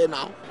trace ẹ̀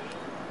náà.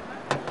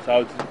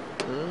 South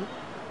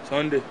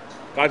Sunday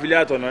káfílẹ̀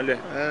àtọ̀nà lẹ̀.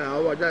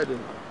 àwọn ọjà ìdè.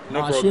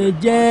 àṣẹ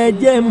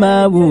jẹ́jẹ́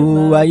máa wù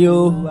wáyó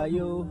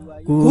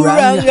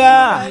Kuranga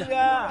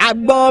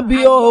agbọ́n bí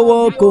owó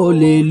kò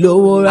lè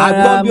lówó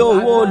rárá agbọ́n bí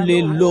owó lè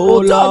lówó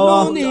lọ́wọ́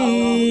òtọ́ ló ní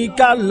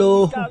ká lò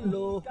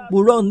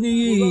purọ́ ní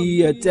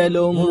ẹ̀tẹ́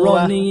ló ń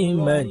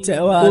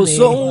wá kò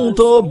sóhun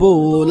tó bò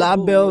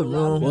lábẹ́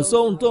ọ̀run kò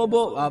sóhun tó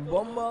bò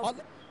àbọ̀mọ́.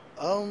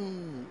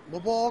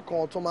 bọ́bọ́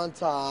kan tó máa ń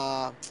ta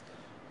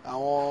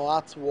àwọn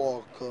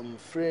artwork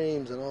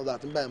frames and all that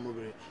nígbà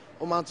ìmọ̀bìnrin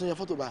ó máa ń tún yẹ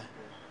fọ́tò báyìí.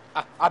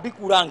 àbí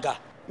Kuranga.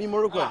 mi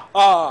morúkọ ẹ.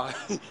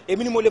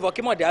 èmi ni mo lè fọ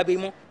kí mọ̀dé abẹ́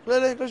mọ́.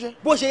 lẹ́lẹ́ ló ṣe.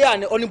 bó ṣe yà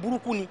ni ọni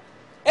burúkú ni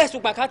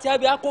ẹ̀sùn pàkàtí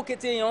abẹ́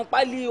akókété yẹn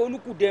pálí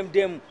olùkù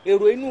dẹ̀mdẹ̀mù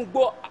èrò inú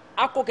gbọ́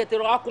akókété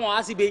rọ akọ̀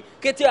hàn síbi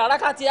kété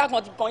arákàtí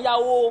akàn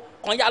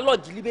kan yá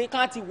lọ́ọ̀jì líbe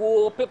kàn ti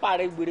wo pépà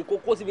rẹ̀ gbèrè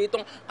kókó síbi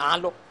tán à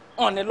ń lọ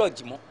ọ̀n ní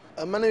lọ́ọ̀jì mọ́.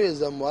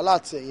 anyways wàhálà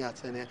àti ẹ̀yìn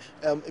àtẹ̀yìn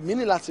èmi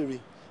ní láti rí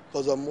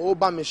because ó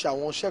bá mi ṣe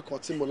àwọn iṣẹ́ kan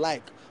tí mo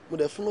like mo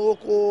dẹ̀ fún owó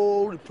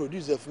kó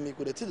reproduce ẹ̀ fún mi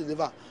kò dẹ̀ tí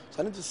deliver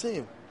so I need to see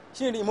him.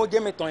 ṣé ni mo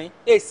jẹ́ mi tán yín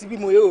èsì bí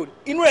mo yẹ o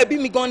inú rẹ̀ bí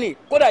mi gan ni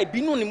kódà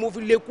ìbínú ni mo fi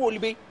lé kúrò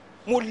líbe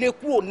mo lé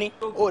kúrò ní.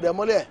 o dẹ̀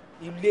mọ́lẹ̀.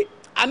 ilé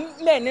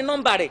amẹ́ ní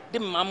nọ́mbà rẹ̀ dé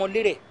mi máa mọ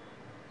lé rẹ̀.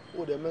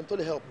 o dẹ̀ mẹ́ni tó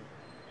lè help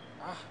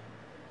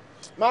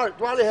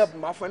tó wá lè help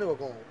máa fún ẹni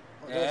kankan o.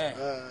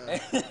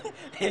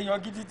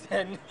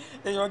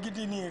 èèyàn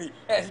gidi ni rè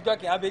ẹ sì jọ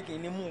kí n abẹ́ kì í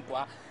ní mú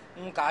nǹkan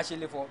nǹkan á ṣe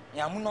lè fọ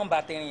ìyàmú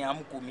nọ́mbà tẹrin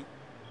ìyàmú kò mí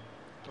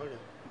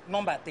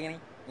nọ́mbà tẹrin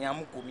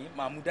ìyàmú kò mí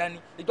màá mú dání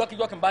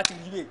ìjọkíjọ kí n bá ti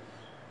rí rè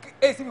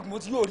èsì bí mo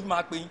ti yóò rí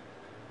máa pè yín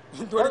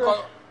nítorí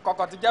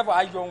kọ̀kọ̀ ti jẹ́fọ̀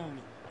ayọ̀ ohun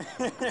mi.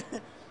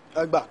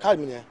 ẹ gbà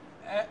káàdì mi nìyẹn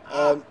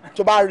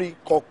tó bá rí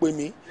kọ pé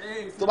mi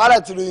tó bá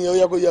rẹ̀ ti rí yẹn ó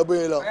yẹ kó yẹ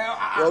bóyá lọ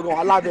ọgàn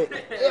aládùn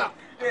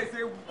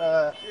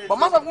bọ̀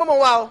má sọ fún mọ́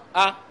wá o.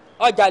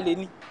 ọjà lè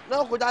ní.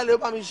 náà kò já lè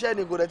bá mi ṣiṣẹ́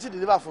ni kò dẹ̀ tí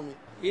deliver fún mi.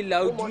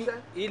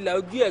 ìlà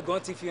ojú ẹ̀gán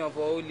ti fi hàn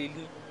fọ ó lè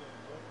ní.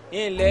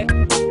 ilẹ̀.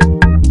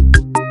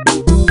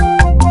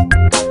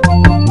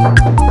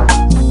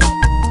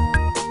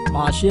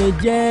 má ṣe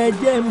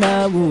jẹ́jẹ́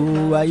máa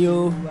hùwà yo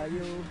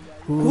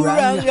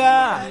Kuranga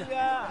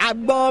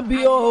agbọ́n bí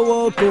owó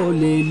kò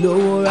lè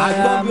lówó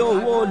rárá agbọ́n bí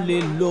owó lè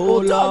lówó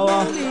lọ́wọ́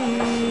òótọ́ ní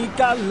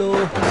ká lò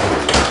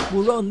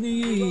kúrò ní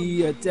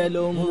ẹ̀tẹ́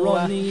ló ń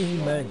wá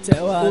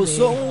kò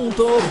sóhun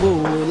tó bò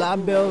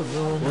lábẹ́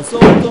ọ̀run kò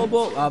sóhun tó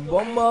bò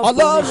àbọ̀mọ́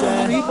ọlọ́run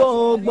rí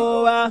gbogbo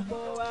wa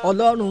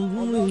ọlọ́run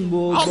rí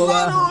gbogbo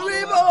wa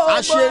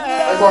àṣeyẹ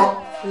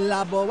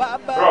làbọ̀ wá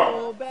bá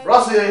ọ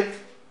bẹ́ẹ̀.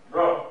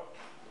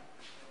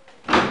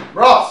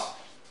 Bros.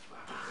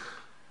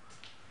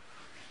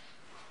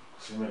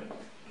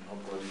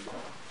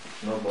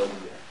 Nobody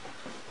there.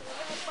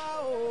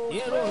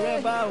 Irun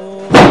rẹ̀ bá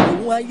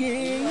òun ayé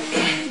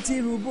ti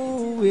rúbú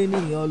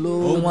ènìyàn ló.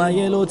 Òun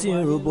ayé ló ti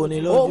ń rúbú ni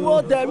lójú. Owó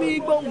tẹ̀rí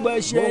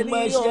gbòǹgbẹ̀ṣẹ̀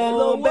ní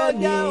ọ̀bẹ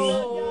ni.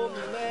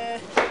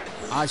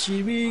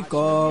 Àṣírí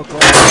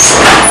kọ̀ọ̀kan.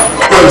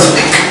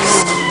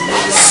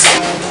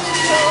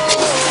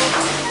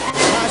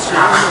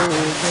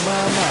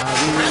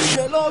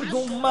 Ṣé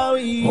lóògùn máa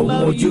rí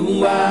ojú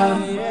wa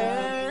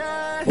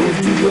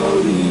ojú yóò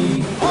rí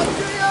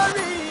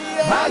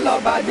má lọ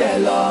bàjẹ́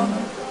lọ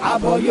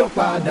àbọ̀ yóò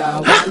padà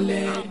wálé.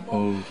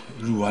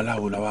 irú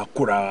aláwo la wa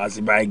kóra wa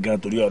sí báyìí gan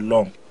torí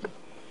Ọlọ́run.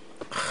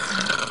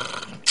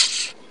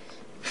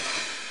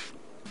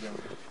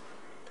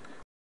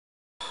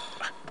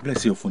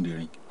 bless your phone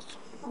ring.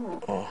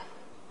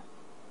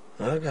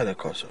 I got a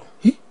call so.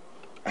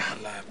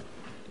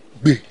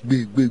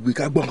 gbé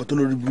ká gbọ́ nǹkan tó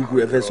lórí burúkú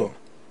rẹ fẹ́ sọ.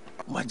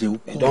 má jẹ́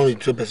òkú. you don read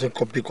two person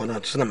copy kan náà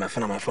this is not my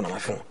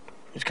phone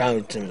you can't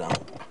read things down.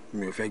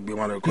 mi ò fẹ́ gbé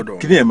wọn lọ kọ́dọ̀.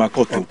 kí ni ẹ̀ máa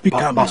kọ́ tó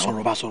píkà bá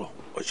sọ̀rọ̀.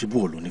 ọ̀ṣibú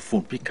ò lò ní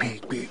fóònù píkà.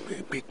 gbé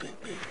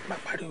má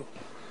pariwo.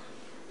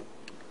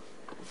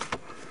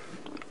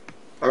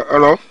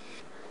 hello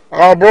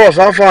bro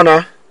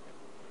sanfana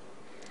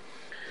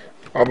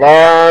bàbá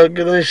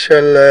kí ló ń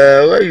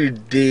ṣẹlẹ̀ where you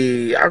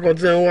dey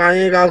akọ̀tí ń wá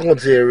yín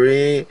kákọ̀tí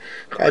rí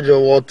kájọ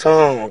wọ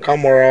tán ká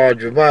mọ̀ra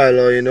jù báyìí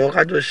lọ yìí náà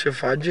kájọ ṣe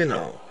fàájì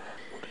náà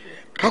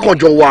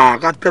kákọ̀jọ wà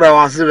ká tẹ́ra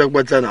wá sí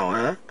rẹpẹtẹ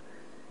náà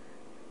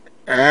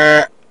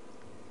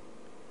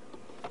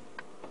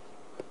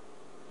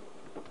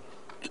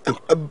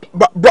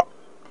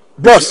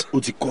boss. o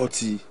ti kọ́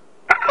ti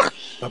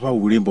bàbá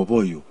wòre ń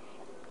bọ̀bọ̀ yìí o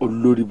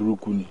olórí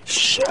burúkú ni.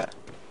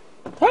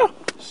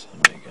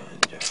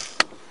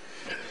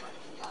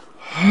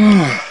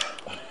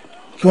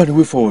 kí wàá ní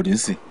way forward ń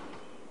sìn.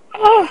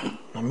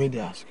 na me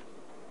dey ask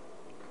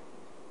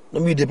na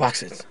me dey back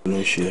seat. ló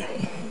ń ṣe é.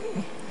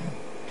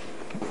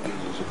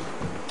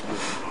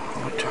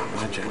 ọjà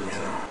má jẹ mi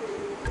náà.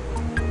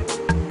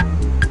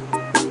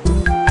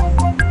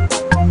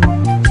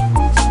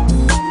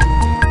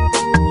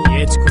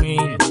 yet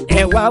queen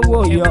ẹ wá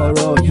wòye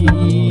ọ̀rọ̀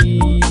yìí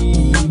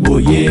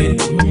wòye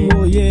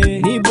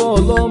níbo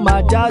ló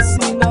máa já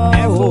sí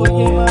náà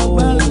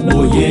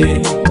wòye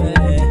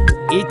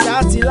ìta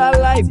ti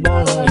láláì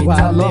gbọràn wà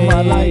lọ́mọ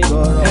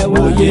aláìgbọràn ẹ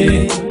wòye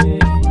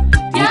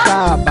ìta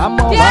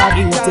àbámọ̀ wá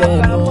rí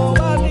tẹnu.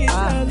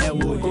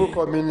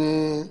 orúkọ mi ni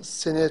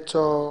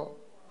sẹ́nẹ́tọ̀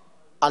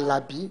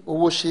Alábí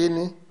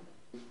Owóṣeéní.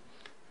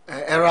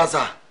 ẹ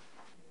raza.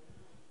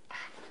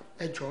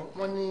 ẹ jọ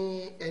wọ́n ní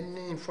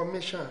any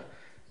information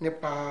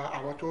nípa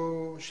àwọn tó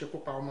ṣekú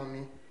pa ọmọ mi.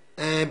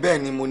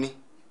 bẹ́ẹ̀ ni mo ní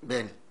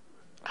bẹ́ẹ̀ ni.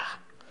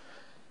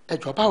 ẹ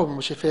jọ báwo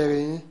mo ṣe fẹ́ rí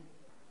yín.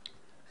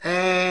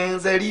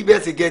 ṣe rí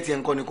bẹ́ẹ̀ sì gẹ́ẹ̀tì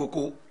nǹkan ní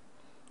kókó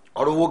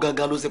ọ̀rọ̀ owó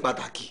gangan ló ṣe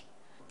pàtàkì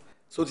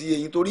so ti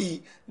yẹ̀yìn torí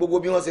gbogbo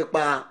bí wọ́n ṣe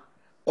pa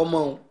ọmọ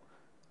òun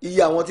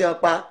iye àwọn tí wọ́n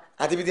pa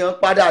àti bí tí wọ́n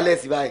pa dà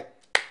lẹ́sìn báyìí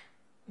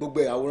gbogbo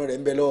àwòrán rẹ̀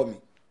ń bẹ lọ́wọ́ mi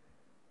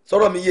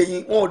sọ̀rọ̀ mi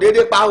yẹ̀yìn wọn ò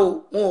déédéé pa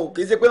o wọn ò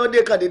kì í ṣe pé wọ́n dé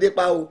kàn déédéé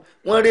pa o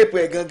wọ́n rèpù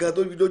ẹ̀ gangan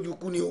tó fi dójú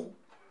kú ni o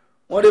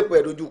wọ́n rèpù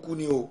ẹ̀ dójú kú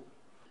ni o.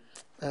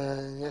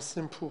 Yẹn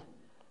simple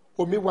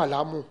omi wà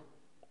lámù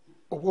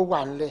owó wà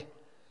ńlẹ̀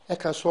ẹ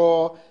kàn sọ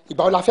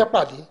ìgbà wo la fẹ́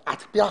pàdé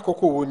àti pé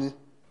àkókò wo ni.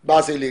 bá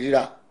a ṣe lè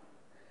ríra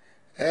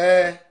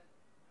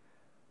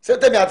ṣé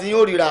tèmi àti yín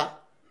ó ríra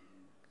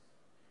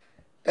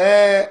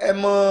ẹ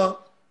mọ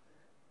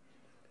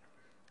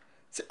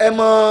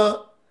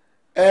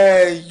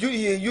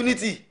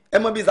unity ẹ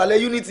mọ bí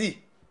ìsàlẹ̀ unity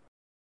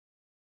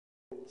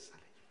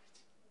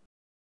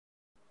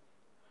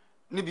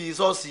níbi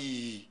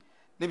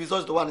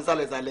ṣọ́ọ̀ṣì tó wà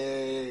nísàlẹ̀ ìsàlẹ̀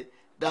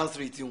down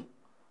street ń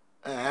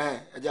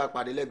ẹ jẹ́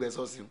àpàdé lẹ́gbẹ̀ẹ́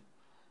ṣọ́ọ̀ṣì ń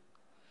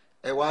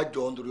ẹ wá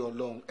jọ nítorí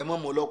Ọlọ́run ẹ mọ̀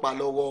mọ́ ọlọ́pàá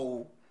lọ́wọ́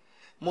o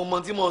mo mọ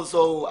tí mo ń sọ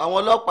o àwọn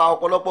ọlọ́pàá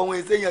ọ̀pọ̀lọpọ̀ wọn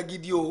èsè yàn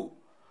gidi o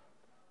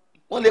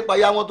wọ́n lè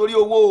pàyà wọn torí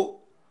owó o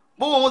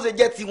bówó wọn ṣe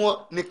jẹ́ tiwọn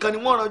nìkan ni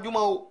wọ́n ranjú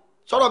mọ́ o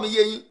sọ̀rọ̀ mi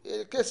yé yín.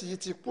 kéèsì yìí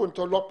ti kú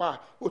òǹtọ́ ọlọ́pàá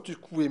ó ti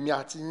ku èmi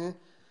àti yín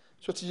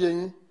tó ti yé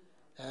yín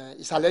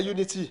ìsàlẹ̀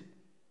unity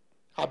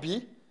àbí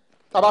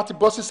tá a bá ti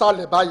bọ́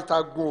sísàlẹ̀ báyìí tá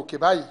a gun òkè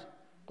báyìí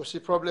kò sí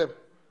problem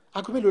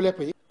aago mélòó lẹ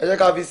pè é. ẹ jẹ́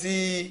ká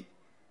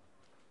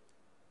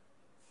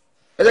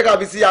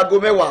fi sí aago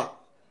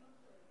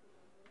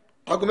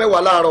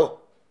mẹ́wàá láàárọ̀.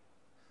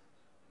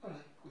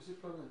 kò sí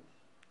problem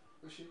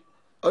ó ṣe.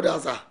 ọ̀dà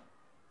àṣà.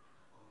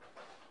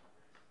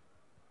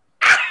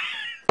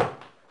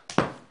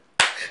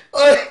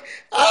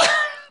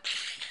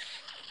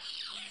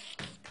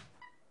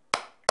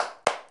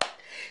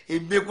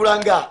 èmi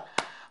Kuranga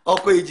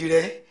ọkọ èjì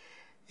rẹ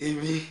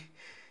èmi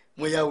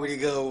mo yá wèrè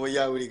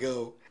gan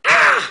o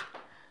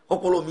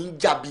ọpọlọ mi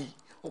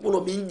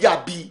ń jà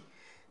bí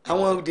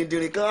àwọn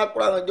dìndìnrín kan á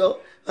kóra wọn jọ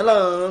wọn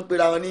làwọn ń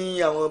pera wọn ní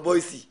àwọn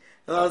bọ́ìsì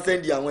wọn á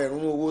sẹ́ndì àwọn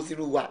ẹ̀rún owó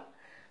sínú wa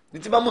ní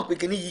tí bá mọ̀ pé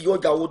kíní yìí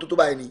ọjà owó tó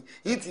báyìí ni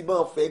yìí ti bá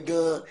fẹ́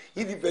gan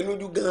yìí ti fẹ́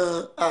lójú gan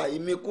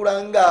èmi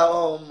Kuranga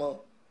ọmọ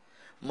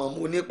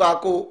mọ̀mú nípa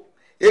kó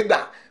ìgbà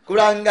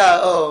Kuranga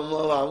ọmọ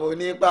mọ̀mú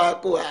nípa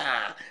kó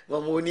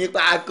mọ̀mú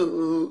nípa kó.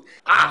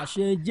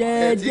 àṣẹ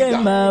jẹ́jẹ́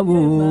máa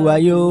wùwà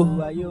yo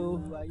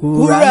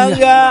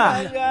Kuranga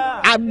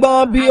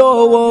agbọ́n bí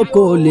owó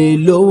kò lè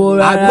lówó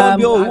rárá agbọ́n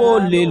bí owó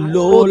lè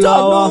lówó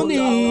lọ́wọ́ òtọ́ ló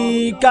ní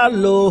ká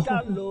lò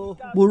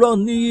purọ́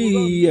ní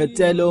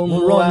ẹ̀tẹ́ ló ń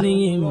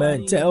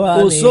wá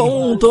kò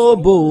sóhun tó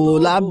bò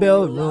lábẹ́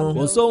ọ̀run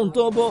kò sóhun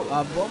tó bò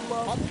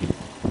àbọ̀mọ́.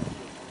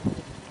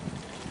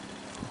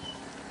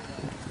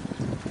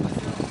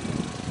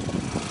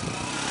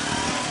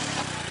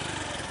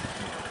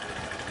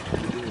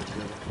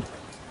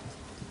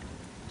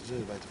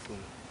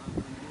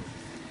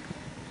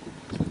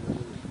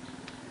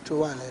 tó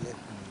wà lẹ́lẹ̀.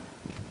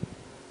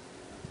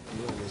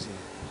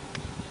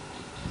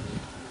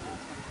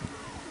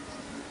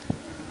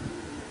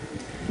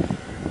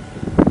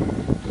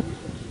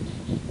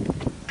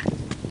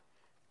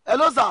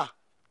 hello sir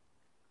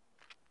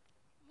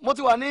mo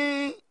ti wà ní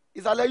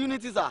ìsàlẹ̀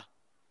unity sir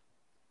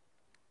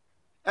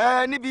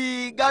níbi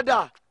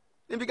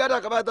gádà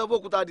kábàáyé tó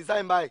fòkúta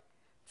design by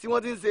tí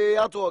wọ́n ti ń ṣe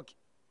artwork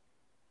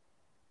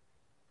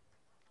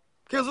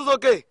kí n sún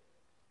sókè.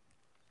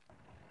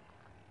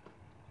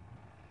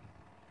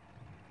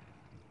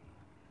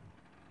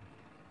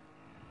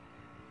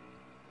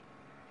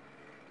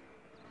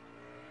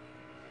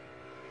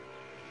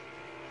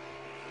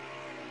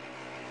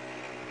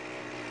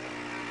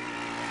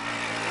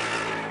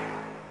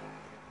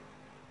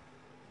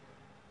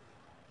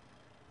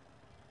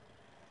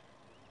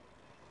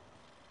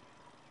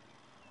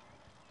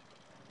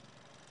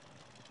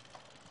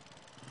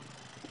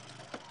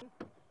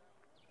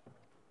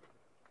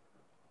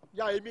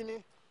 ya èmi ni.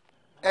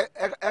 ẹ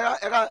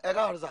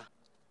ká ọ̀rọ̀ sà.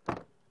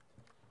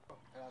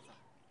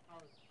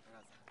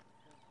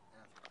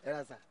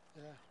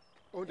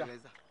 ó dà.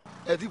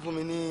 ẹ ti fún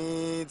mi ní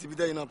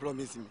tibítẹ́ iná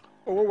promise mi.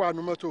 owó wà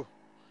nù mọ́tò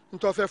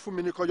nítorí fẹ́ fún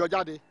mi ní kọjọ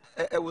jáde.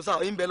 ẹ wò sá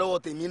ń bẹ lọ́wọ́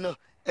tèmi náà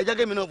ẹ jẹ́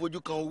kémi náà fojú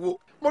kan owó.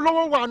 mo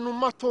lówó wà nù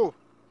mọ́tò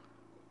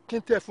kí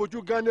n tẹ̀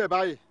fojú gan náà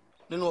báyìí.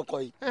 nínú ọkọ̀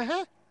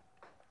yìí.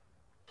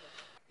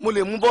 mo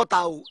lè mú bọ́ta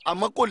o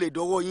àmọ́ kò lè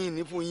dọ́wọ́ yín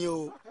ní fún yín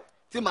o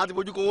tí màá ti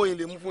fojú kan owó yín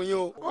lè mú fún yín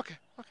o.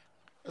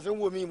 ẹsẹ̀ ń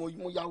wo mi mo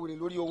ya wèrè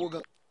lórí owó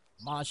gan.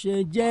 má ṣe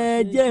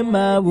jẹ́jẹ́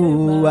máa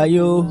wùwà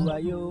yo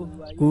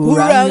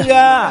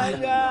Kuranga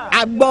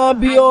agbọ́n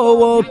bí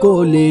owó kò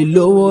lè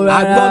lówó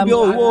rárá agbọ́n bí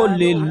owó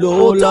lè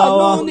lówó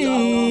lọ́wọ́ òtọ́ ló ní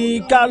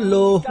ká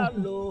lò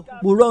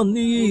purọ́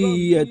ní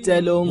ẹ̀tẹ́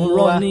ló ń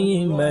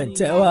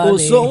wá kò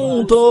sóhun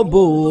tó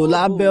bò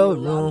lábẹ́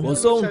ọ̀run kò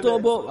sóhun tó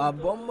bò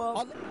àbọ̀mọ́.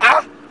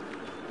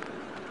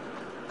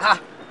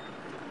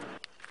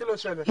 kí ló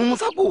ṣẹlẹ̀. mo mú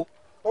sápò.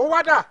 ó wá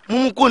dà. mo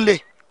mú kó lè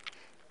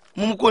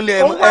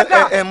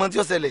ẹ mọ tí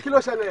ó ṣẹlẹ̀. kí ló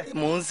ṣẹlẹ̀.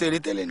 mò ń ṣeré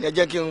tẹ́lẹ̀ ní ẹ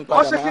jẹ́ kí n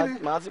padà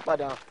máa sì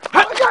padà.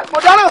 mo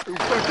dáná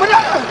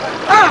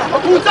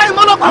ọkùnrin sẹ́yìn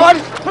mọ́lọ́pàá wá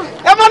ní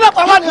ẹ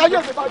mọ́lọ́pàá wá ní ayé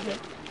òṣèlú bàjẹ́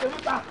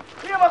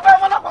iye mo fẹ́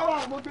mọ́lọ́pàá wá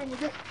mo gbé mo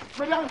gbé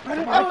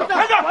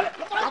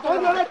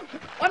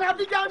ọ̀nà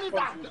àbíjá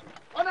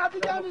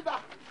níta.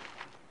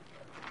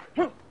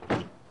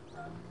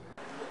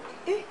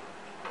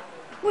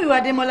 mú ìwà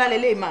Adémọ́lá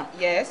lélẹ́yìí mà.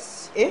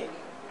 yes.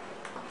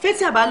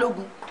 Fétí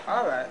Balógun.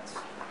 all right.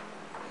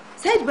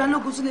 Saheed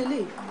Balógun tún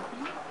lélẹ́yìí.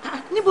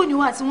 níbo ni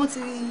wà tí wọ́n ti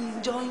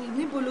jọ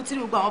níbo ló ti rí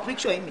gbogbo àwọn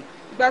picture yìí mi.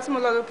 ìgbà tí mo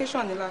lọ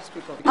location ní last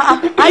week.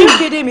 Are you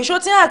kidding me? Ṣó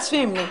tí art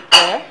film ni.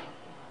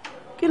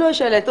 Kí ló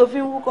ṣẹlẹ̀ tó fi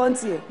ń wú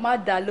kọ́ńtì ẹ̀? má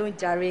dà ló ń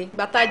jàre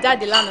gbàtà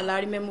jáde lánàá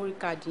la rí memory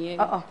card yẹn.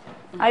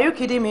 Are you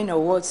kidding me or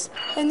what?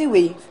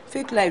 Anyway,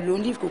 fake life ló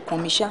ń leave kò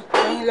kàn mí ṣá.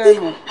 ẹyin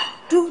lẹ́nu.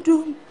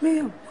 dúdú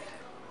mẹ́yàn.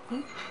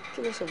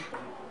 Kí ló ṣẹlẹ̀?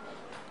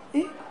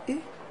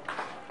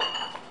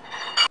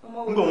 ń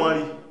bọ̀ wọ́n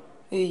rí.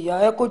 Ìyá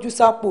ẹ kójú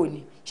sápò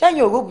ni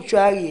ṣẹ́yìn òró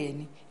bùtúárì ẹ̀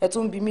ni ẹ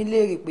tún bí mi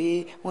léèrè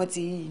pé wọ́n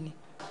ti yí ni.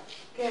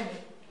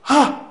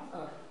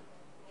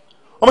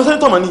 ọmọ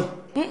sẹ́nitọ̀ mọ̀ ni.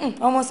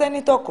 Ọmọ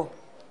sẹ́nitọ̀ kọ́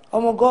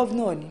ọmọ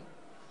gọ́vnọ̀ ni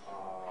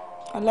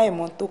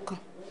aláìmọ̀ tó kàn.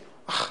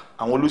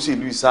 àwọn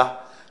olóṣèlú ìsá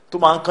tó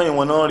máa ń kányìn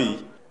wọn náà rèé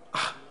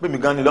bẹ́ẹ̀ mi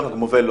gan ni lọ́kàn kí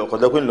mo fẹ́ lọ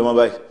kọjá pé ń lọ mọ́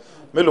báyìí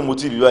mélòó mo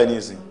ti rí báyìí ní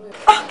ìsìn.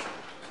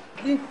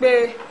 bí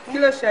pé kí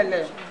ló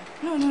ṣẹlẹ̀.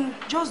 No,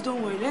 just don't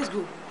worry, let's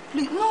go.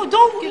 Please, no,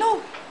 don't.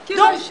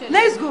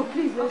 Let's go,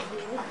 please. Let's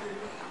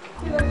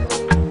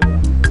go.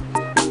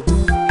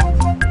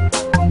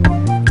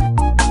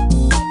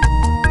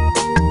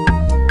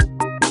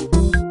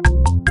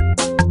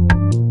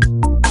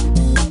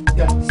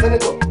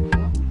 Senator,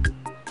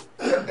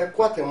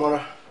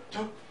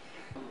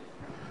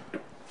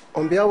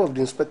 on behalf of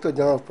the Inspector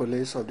General of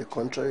Police of the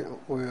country,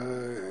 we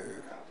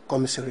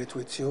commiserate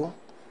with you.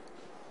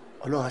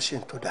 Ọlọ́run á ṣe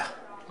ń tó dáa.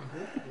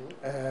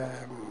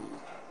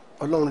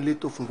 Ọlọ́run lè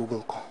tó fún gbogbo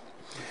nǹkan.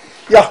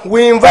 Yeah,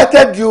 we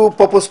invited you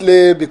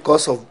purposely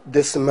because of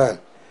this man.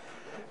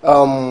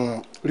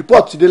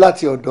 Report today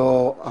láti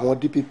ọ̀dọ̀ àwọn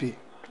DPP,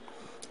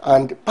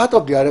 and part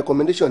of their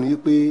recommendation ni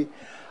pé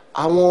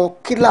àwọn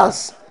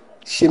killers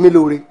ṣe mí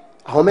lóore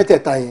àwọn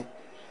mẹ́tẹ̀ẹ̀ta yẹn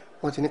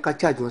wọ́n ti ní ká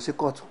charge wọn sí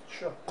court.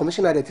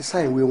 Commissioner dey ti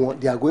sign ìwé wọn,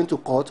 they are going to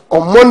court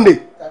on Monday.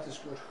 That is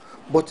good.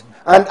 But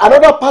and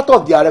another part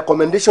of their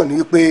recommendation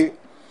ni pé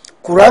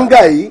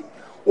Kuranga yìí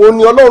òun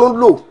ni Ọlọ́run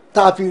lò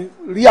tá a fi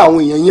rí àwọn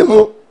èèyàn yẹn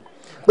mú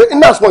pé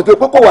inas point pé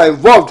kò wà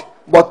involved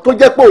but tó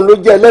jẹ́ pé òun ló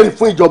jẹ́ ẹlẹ́rìí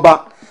fún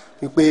ìjọba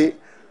wípé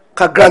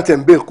ká grant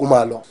and bail kó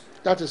máa lọ.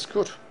 That is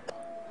good.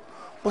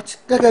 But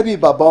gẹ́gẹ́ bí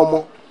bàbá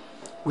ọmọ,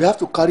 we have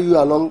to carry you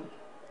along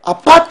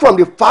apart from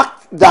the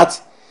fact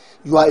that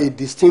you are a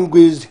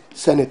distinguished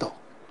senator.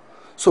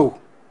 So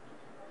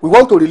we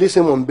want to release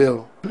him on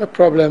bail. No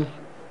problem.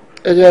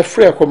 Ẹ jẹ́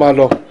free ẹ̀ kó máa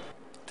lọ.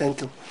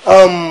 Thank you.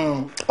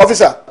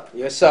 Officer.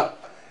 Yes, sir.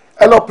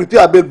 Hello,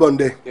 prepare a bail bond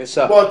there. Yes,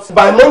 sir. But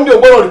by Monday,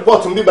 we're going to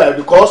report to me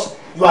because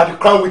you are the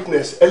crown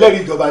witness.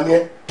 Ẹlẹ́rìí ìjọba ni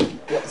ẹ́.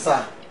 Sir,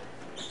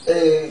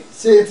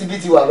 ṣé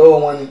TB ti wà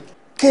lọ́wọ́ wọn ni?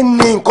 Kí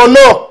ni nǹkan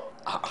náà?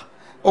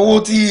 Owó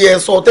tí ẹ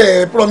sọ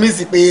tẹ́ ẹ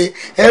promise pé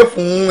ẹ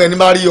fún ẹni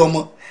máa rí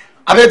ọmọ.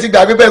 Àbẹ́ ti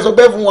gbàgbé bẹ́ẹ̀ sọ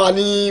pé fún wa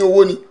ní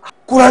owó ni.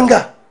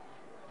 Kuranga,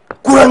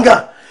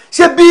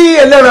 ṣé bí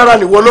ẹlẹ́ran ara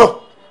nìwọ náà?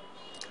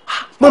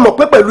 Mo mọ̀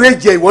pé pẹ̀lú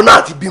ẹ̀jẹ̀ ìwọ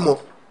náà ti bímọ.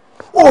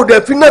 O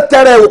dẹ̀ fi náà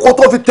tẹ́rẹ̀ òkú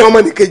tó fi tẹ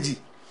ọmọ nìkejì.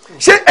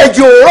 Ṣé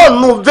ẹ̀jẹ̀ òórọ̀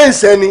nù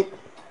veins ẹni?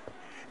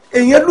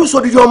 Èèyàn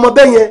lùsọ̀dìdì ọmọ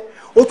bẹ́ẹ̀ yẹn,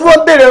 o tún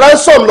wọ́n béèrè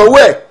ransom lọ́wọ́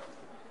ẹ̀.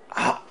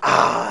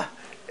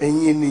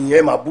 Ẹ̀yin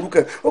ènìyàn máa burú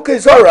kẹ́. Okay,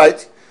 it's all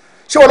right.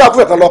 Ṣé wọn náà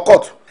kúfẹ̀ kan lọ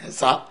court?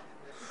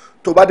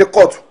 Tó bá dé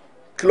court,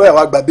 kí lọ́ọ̀yà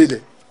wa gbà bẹ́ẹ̀lẹ̀.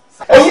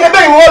 Ẹ̀yin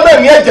ẹgbẹ́ ìwọ náà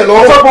ní ẹ̀jẹ̀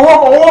lọ́wọ́. Sọ pé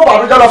owó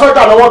bàbújá lọ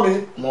sọ́jà lọ́wọ́ mi.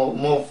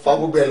 Mo fa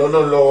gbogbo ẹ̀ lọ́nà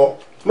lọ́wọ́.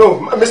 No,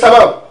 Mr.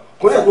 Man,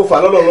 kò ní ẹ̀kọ́ fà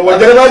lọ́nà lọ́wọ́.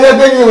 Ọ̀jẹ̀ bá jẹ́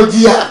pé yín ò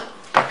jìyà.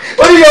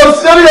 Ó ní yóò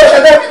sí orí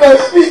ẹ̀ṣẹ̀ mi máa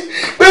fi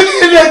pé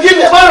kí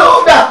ni ẹ má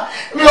lọ́wọ́ gbà.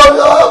 Mi ò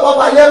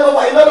ọ̀pá yẹn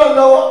lọ́nà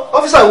lọ́wọ́.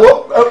 Officer wo?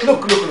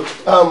 Look.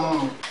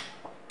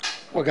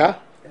 Ọ̀gá,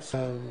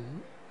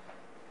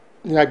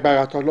 ní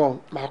agbára tọ́lọ́run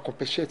máa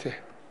compensate ẹ̀.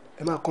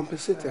 Ẹ máa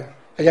compensate ẹ̀.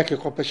 Ẹ yẹ kí n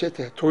compensate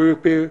ẹ̀ torí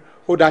pé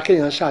ó dáa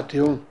kéèyàn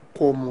ṣàdéhùn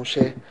kó mú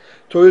ṣẹ.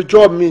 Torí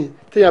jọ́ mi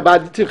tí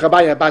nǹkan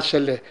báyẹn bá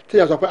ṣẹlẹ̀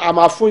téèyàn sọ pé a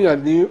máa fún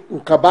yàn ní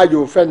nǹkan báyìí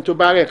o fẹ́ni tó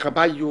bá rẹ̀ nǹkan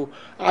báyìí o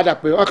á dà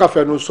pé ọkàn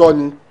fẹ̀nu sọ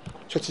ni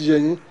ṣe ti yẹ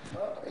yín.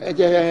 Ẹ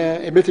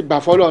jẹ́ èmi ti gbà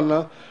fọ́lọ̀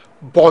náà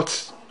but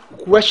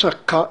question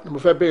kan ni mo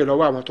fẹ́ béèrè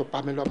lọ́wọ́ àwọn tó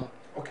pa mí lọ́mọ.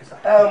 Okay, sir.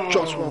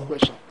 Just one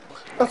question.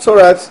 That's all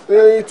right.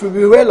 It will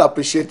be well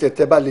appreciated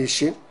tẹ́ bá lè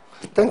ṣe.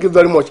 Thank you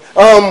very much.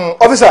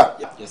 Officer.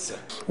 Yes, sir.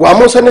 Wàá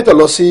mú senator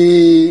lọ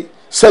sí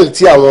cell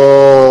tí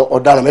àwọn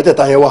ọ̀daràn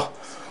mẹ́tẹ̀ẹ̀ta yẹn wà.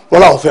 Wọ́n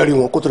làwọn fẹ́ rí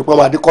wọn kó tó di pé wọ́n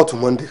máa dé court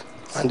Monday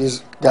and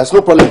there is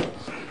no problem.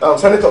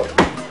 Senator,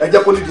 ẹ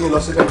jẹ́ kó lè dín in lọ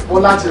sí bẹ́ẹ̀.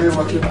 Wọ́n láti rí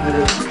wọn kí n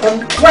bèrè.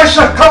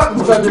 Question kan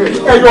mo fẹ́ bèrè.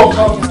 Ẹyọ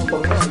kan.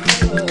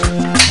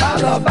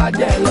 Bálọ̀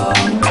bàjẹ́ lọ,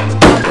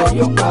 àbọ̀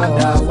yóò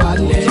padà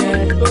wálé.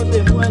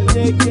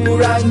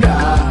 Kuranga,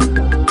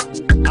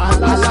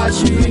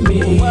 aláṣírí mi,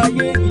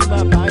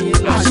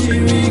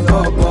 àṣírí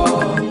kọ̀kọ̀,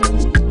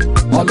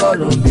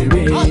 Ọlọ́run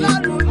bèrè,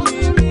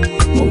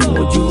 òun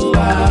ojú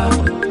wa,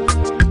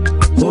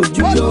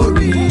 ojú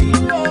lórí.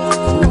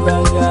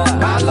 Kuranga,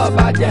 bálọ̀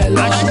bàjẹ́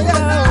lọ,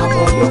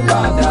 àbọ̀ yóò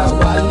padà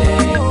wálé.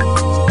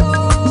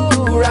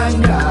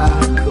 Kuranga,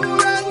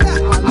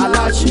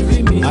 aláṣírí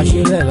mi,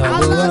 àṣírí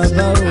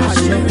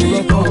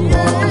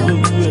kọ̀kọ̀,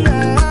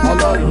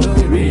 Ọlọ́run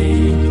bèrè.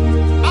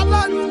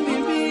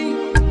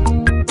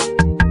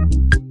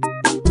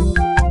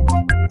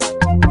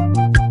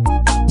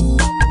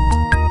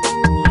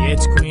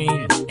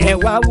 Ẹ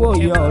wá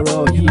wòye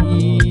ọ̀rọ̀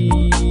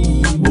yìí.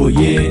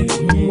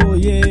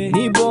 wòye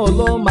níbo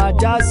ló máa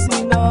já sí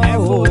náà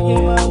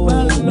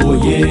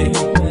wòye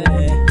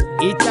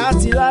ìta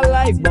ti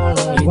lálá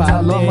ìgbọràn ìwà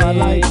lọ́mọ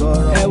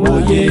aláìgbọràn ẹ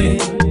wòye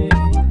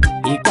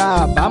ìka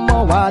àbámọ̀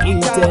wá di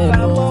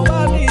tẹnu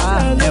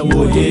ẹ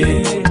wòye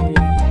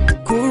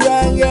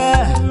Kuranga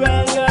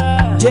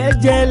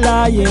jẹ́jẹ́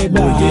láyé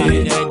gbà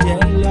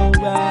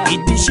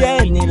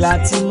ìdíṣẹ́ ni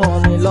láti mọ̀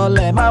ní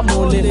lọ́lẹ̀ má mú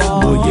lè lọ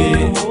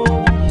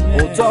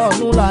òótọ́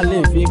ọ̀nù la lè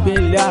fi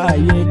gbélé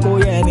ayé kó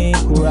yẹ ní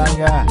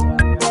Kuranga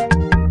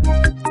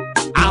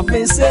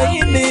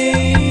àfẹsẹ̀yìn ní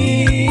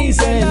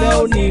ìṣẹ̀lẹ̀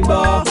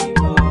onígbọ́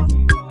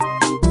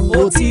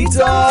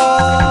òtítọ́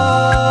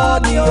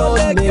ni ó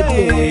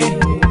lékè.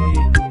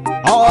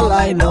 All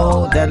I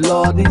know, the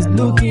Lord is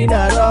looking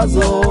at us.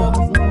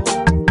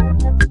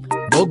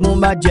 Ogun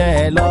bá jẹ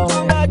ẹ lọ,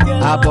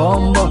 àbọ̀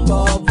ń bọ̀.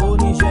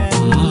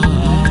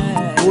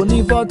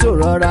 Onífọ́tò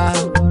rọra,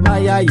 má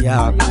yáyà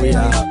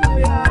àkúyà.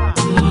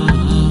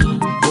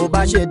 Bó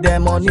bá ṣe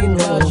dẹmọ nínú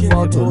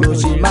fọ́tò ló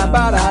ṣe má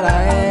bá rárá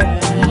ẹ.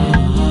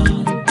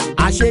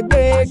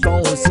 Àṣegbé kan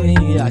ò sí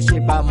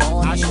àṣepamọ́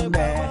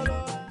níbẹ̀.